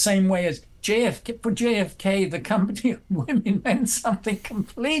mean in the same way as JFK. For JFK, the company of women meant something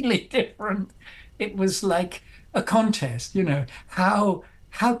completely different. It was like a contest, how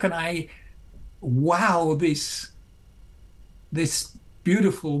can I wow this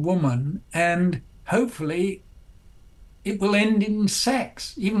beautiful woman, and hopefully it will end in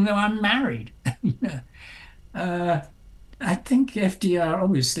sex, even though I'm married. I think FDR,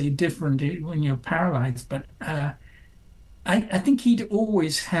 obviously different when you're paralyzed, but I think he'd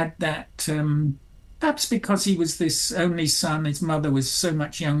always had that, perhaps because he was this only son, his mother was so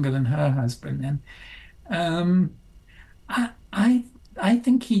much younger than her husband. And I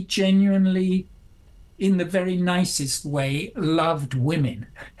think he genuinely, in the very nicest way, loved women.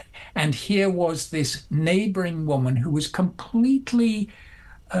 And here was this neighboring woman who was completely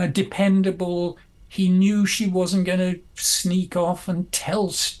dependable. He knew she wasn't going to sneak off and tell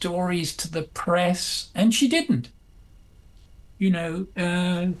stories to the press, and she didn't.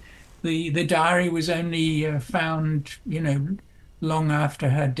 The diary was only found, long after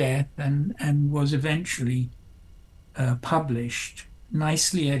her death, and was eventually published,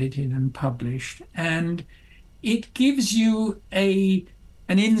 nicely edited and published. And it gives you an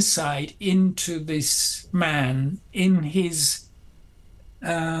insight into this man in his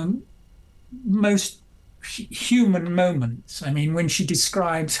most human moments. I mean, when she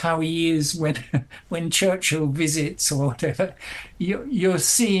describes how he is when Churchill visits or whatever, you're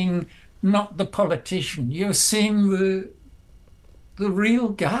seeing not the politician, you're seeing the real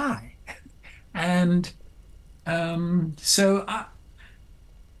guy. And so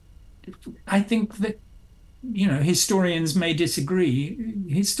I think that, historians may disagree.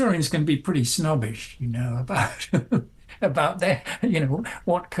 Historians can be pretty snobbish, about their,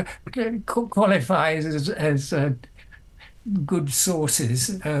 what qualifies as good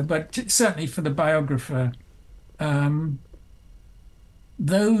sources. But certainly for the biographer,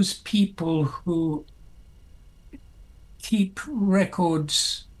 those people who keep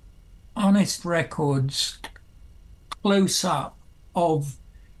records, honest records, close up of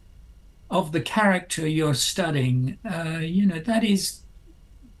the character you're studying, that is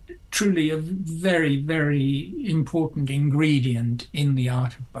truly a very, very important ingredient in the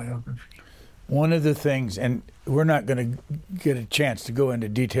art of biography. One of the things, and we're not going to get a chance to go into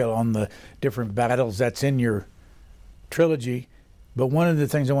detail on the different battles that's in your trilogy, but one of the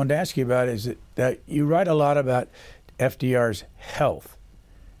things I wanted to ask you about is that you write a lot about FDR's health,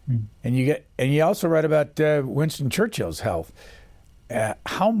 and you also write about Winston Churchill's health.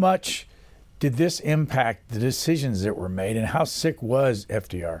 How much did this impact the decisions that were made, and how sick was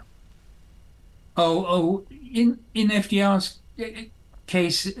FDR? In FDR's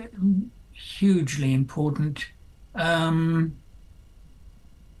case, hugely important. I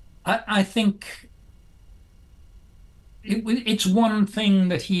think it's one thing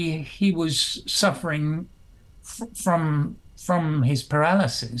that he was suffering from his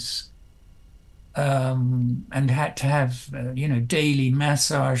paralysis, and had to have daily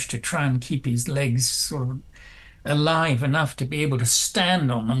massage to try and keep his legs sort of alive enough to be able to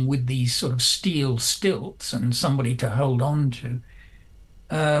stand on them with these sort of steel stilts and somebody to hold on to.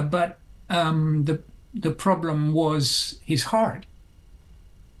 But the problem was his heart.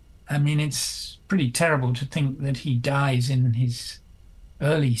 I mean, it's pretty terrible to think that he dies in his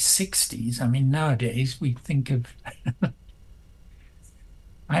early 60s. I mean, nowadays we think of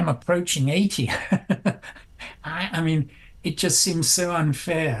I'm approaching 80. I mean, it just seems so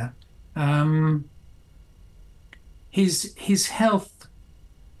unfair. His health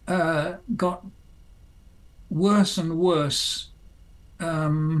got worse and worse.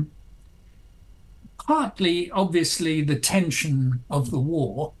 Partly, obviously, the tension of the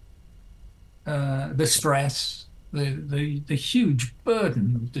war, the stress, the huge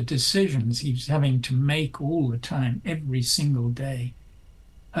burden of the decisions he was having to make all the time, every single day.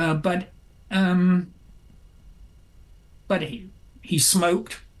 But he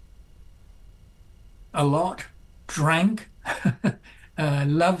smoked a lot, drank,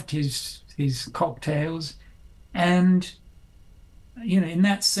 loved his cocktails, and in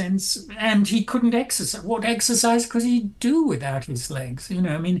that sense, and he couldn't exercise. What exercise could he do without his legs?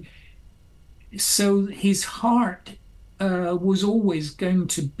 I mean, so his heart was always going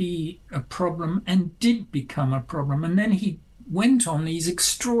to be a problem, and did become a problem. And then he went on these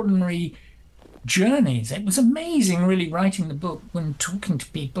extraordinary journeys. It was amazing, really, writing the book when talking to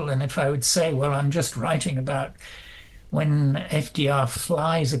people. And if I would say, well, I'm just writing about when FDR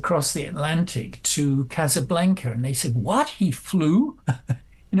flies across the Atlantic to Casablanca, and they said, what, he flew?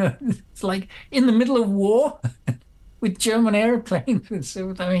 It's like in the middle of war with German airplanes and so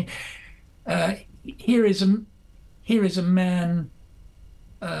forth. I mean, here is a man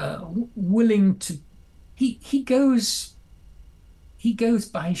willing to. He goes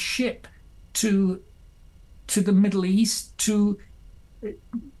by ship to the Middle East, to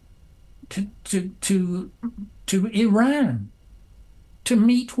Iran, to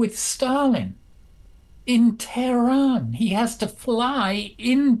meet with Stalin in Tehran. He has to fly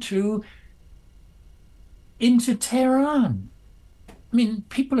into Tehran. I mean,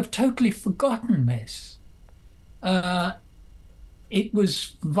 people have totally forgotten this. It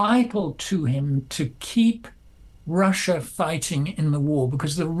was vital to him to keep Russia fighting in the war,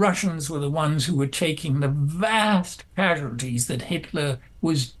 because the Russians were the ones who were taking the vast casualties that Hitler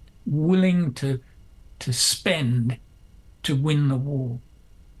was willing to spend to win the war.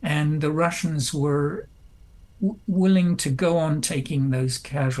 And the Russians were willing to go on taking those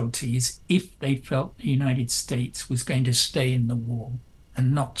casualties if they felt the United States was going to stay in the war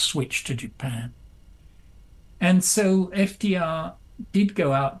and not switch to Japan. And so FDR did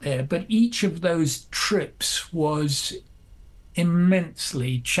go out there, but each of those trips was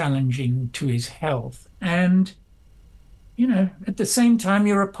immensely challenging to his health. And at the same time,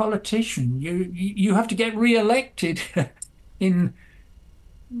 you're a politician. You have to get re-elected in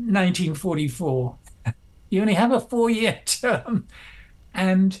 1944. You only have a 4-year term.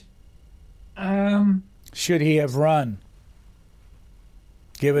 And should he have run,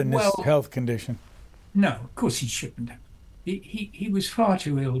 given this health condition? No, of course he shouldn't have. He was far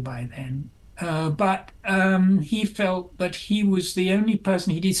too ill by then. But he felt that he was the only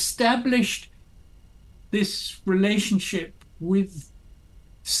person. He'd established this relationship with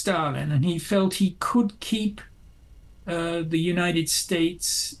Stalin, and he felt he could keep the United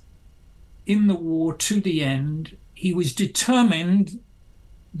States in the war to the end. He was determined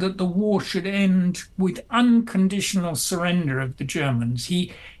that the war should end with unconditional surrender of the Germans.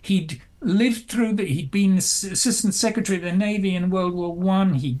 He'd lived through he'd been Assistant Secretary of the Navy in World War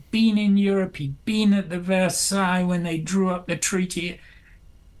I. He'd been in Europe. He'd been at the Versailles when they drew up the treaty.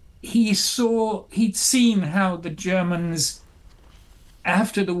 He'd seen how the Germans,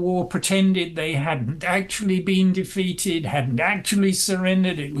 after the war, pretended they hadn't actually been defeated, hadn't actually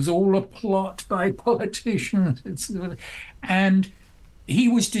surrendered. It was all a plot by politicians. And he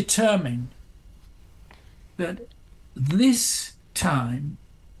was determined that this time,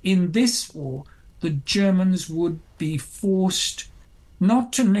 in this war, the Germans would be forced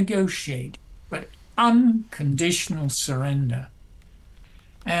not to negotiate, but unconditional surrender.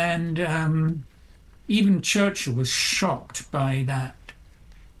 And even Churchill was shocked by that.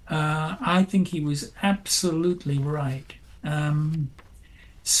 I think he was absolutely right.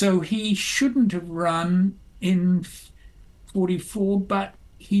 So he shouldn't have run in 44, but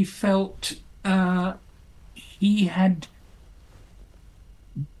he felt he had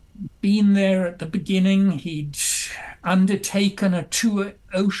been there at the beginning. He'd undertaken a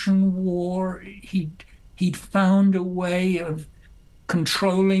two-ocean war. He'd found a way of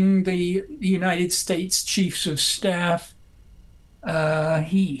controlling the United States chiefs of staff.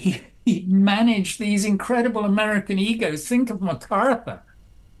 He managed these incredible American egos. Think of MacArthur.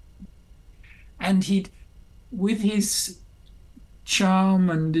 And with his charm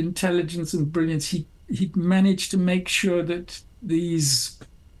and intelligence and brilliance, he'd managed to make sure that these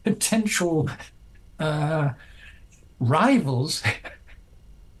potential rivals,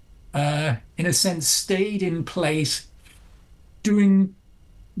 in a sense, stayed in place, doing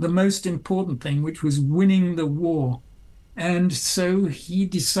the most important thing, which was winning the war. And so he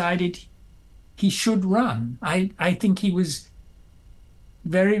decided he should run. I think he was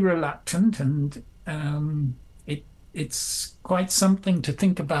very reluctant, and it's quite something to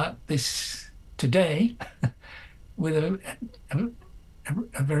think about this today with a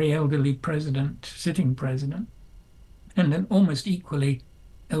very elderly president, sitting president, and an almost equally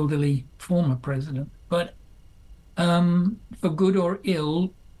elderly former president. But for good or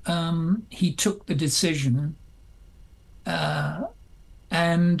ill, he took the decision,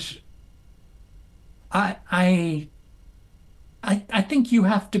 and I think you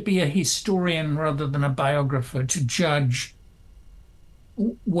have to be a historian rather than a biographer to judge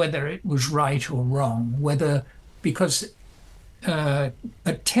whether it was right or wrong. Because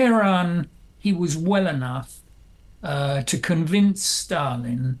at Tehran he was well enough to convince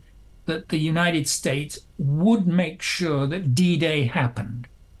Stalin that the United States would make sure that D-Day happened.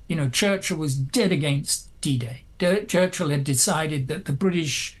 You know, Churchill was dead against D-Day. Churchill had decided that the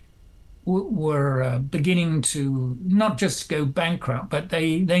British were beginning to not just go bankrupt, but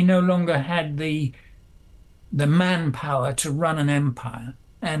they no longer had the manpower to run an empire.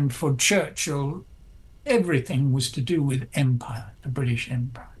 And for Churchill, everything was to do with empire, the British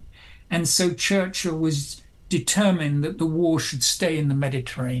Empire. And so Churchill was determined that the war should stay in the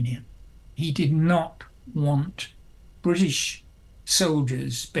Mediterranean. He did not want British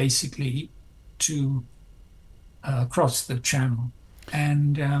soldiers basically to cross the Channel.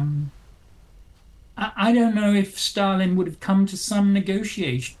 And I don't know if Stalin would have come to some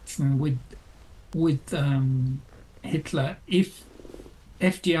negotiation with Hitler if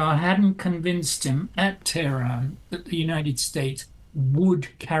FDR hadn't convinced him at Tehran that the United States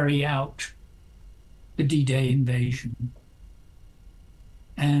would carry out the D-Day invasion.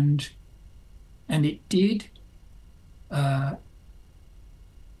 And it did.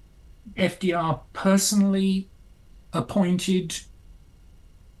 FDR personally appointed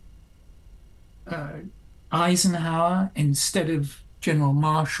Eisenhower instead of General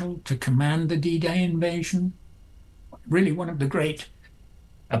Marshall to command the D-Day invasion. Really one of the great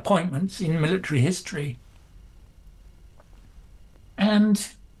appointments in military history. And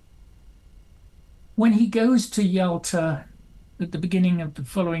when he goes to Yalta at the beginning of the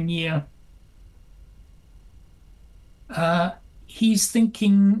following year, he's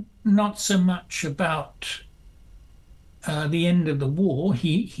thinking not so much about the end of the war.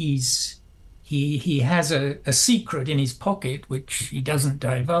 He has a secret in his pocket which he doesn't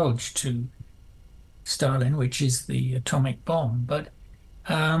divulge to Stalin, which is the atomic bomb. But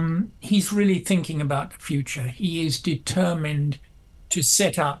he's really thinking about the future. He is determined to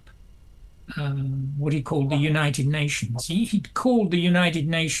set up what he called the United Nations. He'd called the United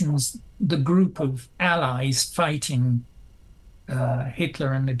Nations the group of allies fighting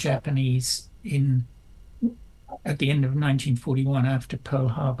Hitler and the Japanese at the end of 1941 after Pearl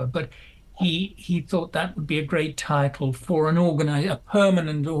Harbor. But he thought that would be a great title for a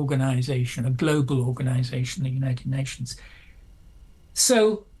permanent organization, a global organization, the United Nations.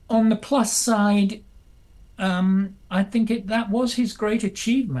 So on the plus side, I think that was his great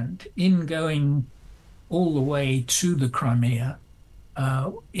achievement in going all the way to the Crimea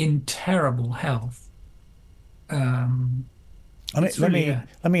in terrible health. Let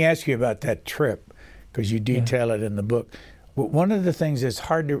me ask you about that trip, because you detail it in the book. One of the things that's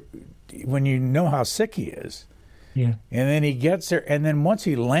hard to, when you know how sick he is, and then he gets there, and then once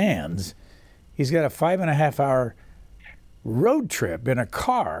he lands, he's got a 5.5 hour road trip in a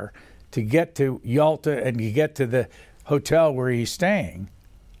car to get to Yalta and to get to the hotel where he's staying,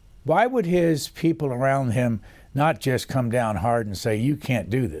 why would his people around him not just come down hard and say, you can't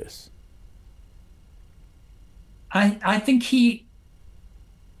do this? I think he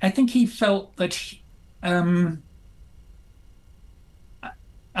felt that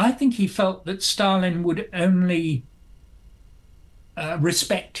I think he felt that Stalin would only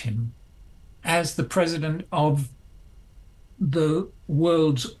respect him as the president of the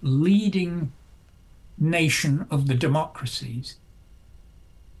world's leading nation of the democracies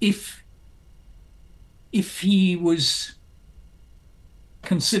if he was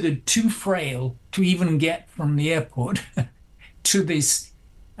considered too frail to even get from the airport to this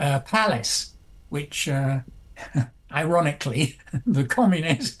palace, which ironically the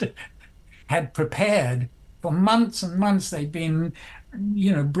communists had prepared for months and months. They'd been,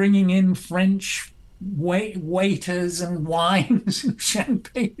 bringing in French waiters and wines and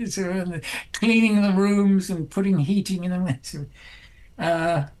champagne, and cleaning the rooms and putting heating in them.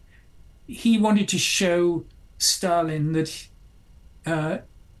 He wanted to show Stalin that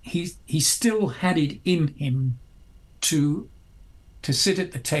he still had it in him to sit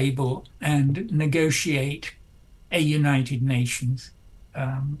at the table and negotiate a United Nations.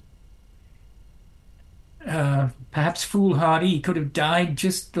 Perhaps foolhardy, he could have died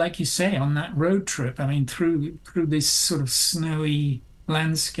just like you say on that road trip. I mean, through this sort of snowy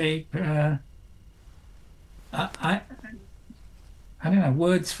landscape. I don't know.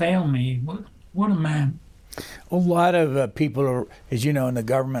 Words fail me. What a man! A lot of people, as you know, in the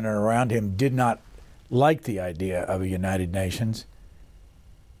government and around him, did not like the idea of a United Nations.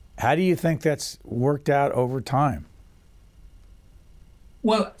 How do you think that's worked out over time?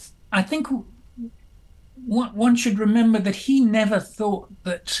 Well, I think one should remember that he never thought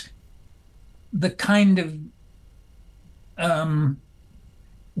that the kind of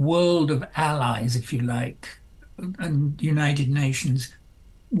world of allies, if you like, and United Nations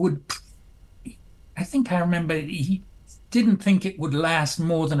would, I think I remember he didn't think it would last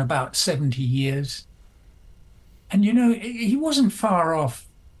more than about 70 years. And, he wasn't far off.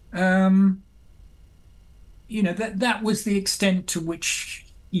 That was the extent to which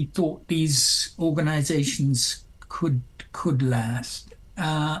he thought these organizations could last.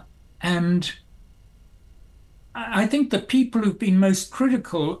 And I think the people who've been most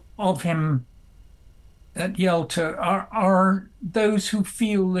critical of him at Yalta are those who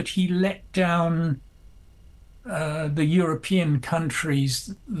feel that he let down the European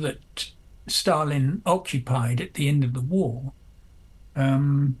countries that Stalin occupied at the end of the war,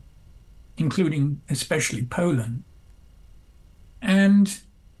 including especially Poland. And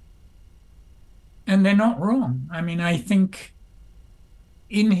they're not wrong. I mean, I think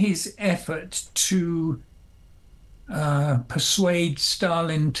in his effort to persuade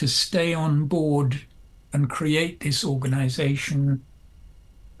Stalin to stay on board and create this organization,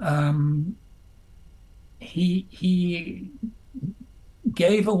 he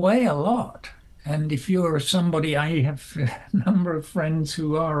gave away a lot. And if you're somebody, I have a number of friends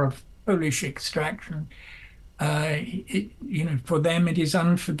who are of Polish extraction, for them it is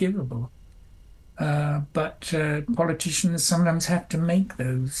unforgivable. But politicians sometimes have to make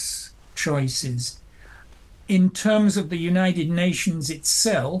those choices. In terms of the United Nations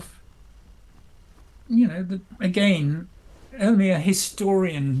itself, again, only a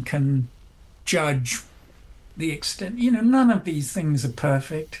historian can judge the extent. None of these things are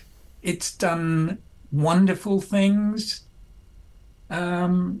perfect. It's done wonderful things.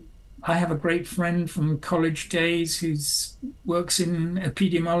 I have a great friend from college days who works in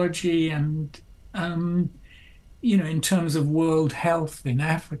epidemiology and, in terms of world health in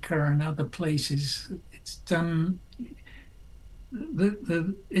Africa and other places, it's done.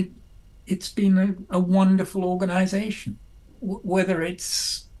 It's been a wonderful organization. Whether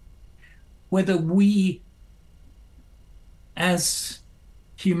we as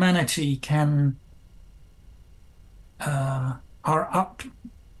humanity are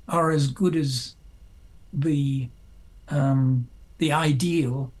as good as the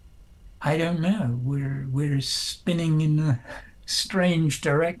ideal, I don't know. We're spinning in strange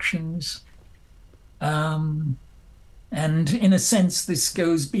directions, and in a sense, this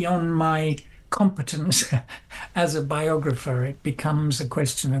goes beyond my competence as a biographer. It becomes a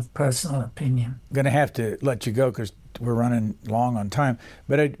question of personal opinion. I'm going to have to let you go because we're running long on time.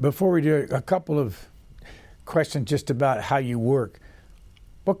 But before we do, a couple of questions just about how you work.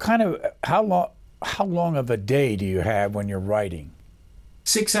 How long of a day do you have when you're writing?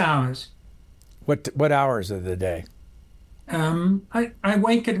 6 hours. What hours of the day? I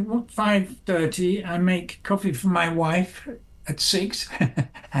wake at 5:30. I make coffee for my wife at 6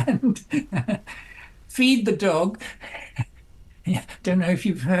 and feed the dog. Yeah, don't know if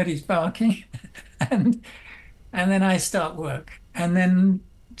you've heard his barking. and then I start work. And then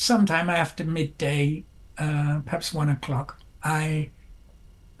sometime after midday, perhaps 1 o'clock, I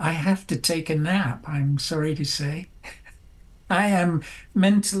have to take a nap, I'm sorry to say. I am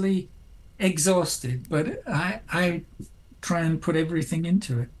mentally exhausted, but I try and put everything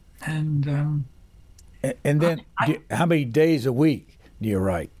into it. And then how many days a week do you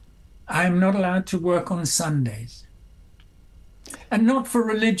write? I'm not allowed to work on Sundays. And not for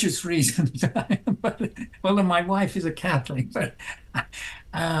religious reasons, but although my wife is a Catholic, but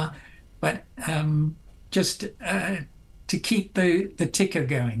just to keep the ticker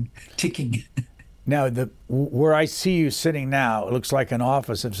going, ticking. Now, where I see you sitting now, it looks like an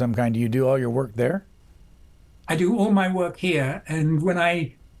office of some kind. Do you do all your work there? I do all my work here, and when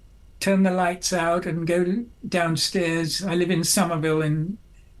I turn the lights out and go downstairs, I live in Somerville, in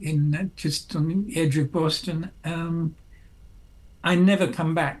just on the edge of Boston. I never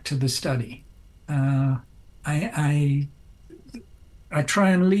come back to the study. I try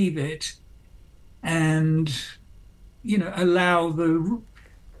and leave it, and allow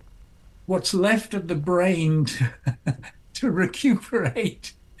what's left of the brain to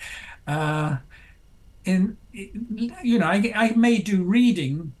recuperate. I may do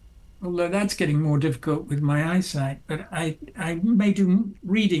reading, although that's getting more difficult with my eyesight. But I may do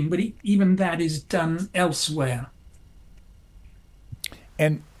reading, but even that is done elsewhere.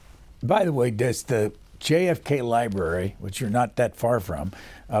 And by the way, does the JFK Library, which you're not that far from,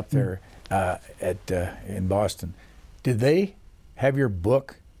 up there in Boston, do they have your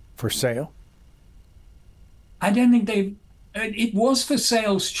book for sale? I don't think they've. It was for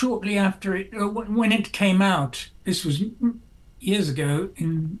sale shortly after when it came out. This was years ago,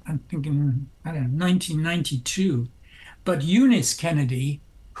 I think in 1992. But Eunice Kennedy,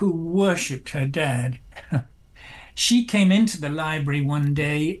 who worshipped her dad, she came into the library one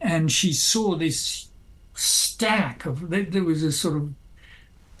day and she saw this stack there was a sort of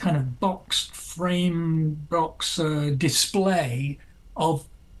kind of box display of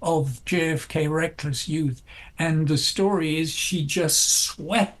JFK Reckless Youth. And the story is she just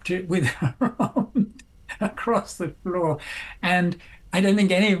swept it with her arm across the floor. And I don't think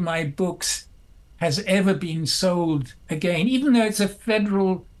any of my books has ever been sold again, even though it's a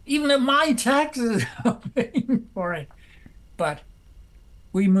federal, even though my taxes are paying for it. But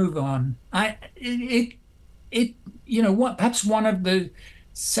we move on. Perhaps one of the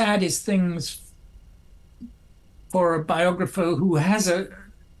saddest things for a biographer who has a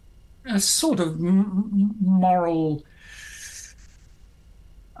sort of moral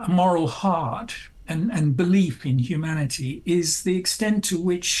heart and belief in humanity is the extent to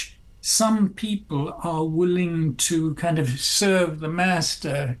which some people are willing to kind of serve the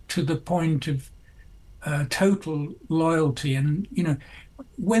master to the point of total loyalty. And,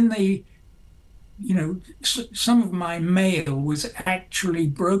 when they, some of my mail was actually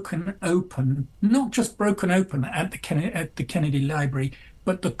broken open, not just broken open at the Kennedy Library,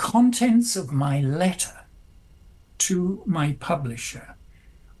 but the contents of my letter to my publisher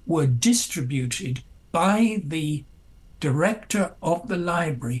were distributed by the director of the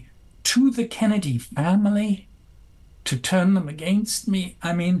library to the Kennedy family to turn them against me.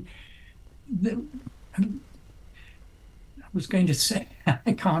 I mean, I was going to say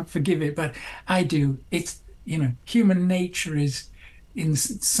I can't forgive it, but I do. It's, human nature is in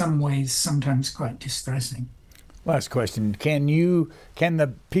some ways sometimes quite distressing. Last question. Can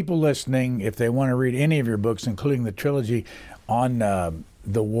the people listening, if they want to read any of your books, including the trilogy on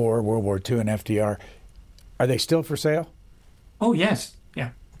the war, World War II and FDR, are they still for sale? Oh, yes. Yeah.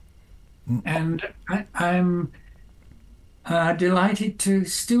 And I'm delighted to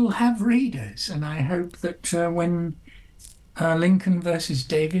still have readers. And I hope that when Lincoln versus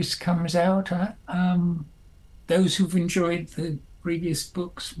Davis comes out, those who've enjoyed the previous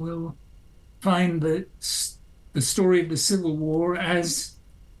books will find that the story of the Civil War as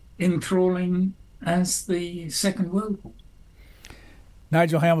enthralling as the Second World War.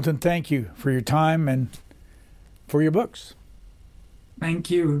 Nigel Hamilton, thank you for your time and for your books. Thank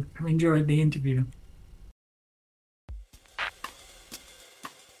you. I've enjoyed the interview.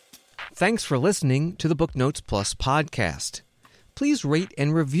 Thanks for listening to the Booknotes Plus podcast. Please rate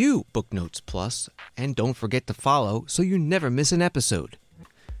and review Booknotes Plus, and don't forget to follow so you never miss an episode.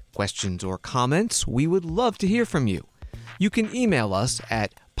 Questions or comments, we would love to hear from you. You can email us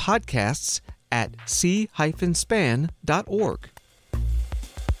at podcasts@c-span.org.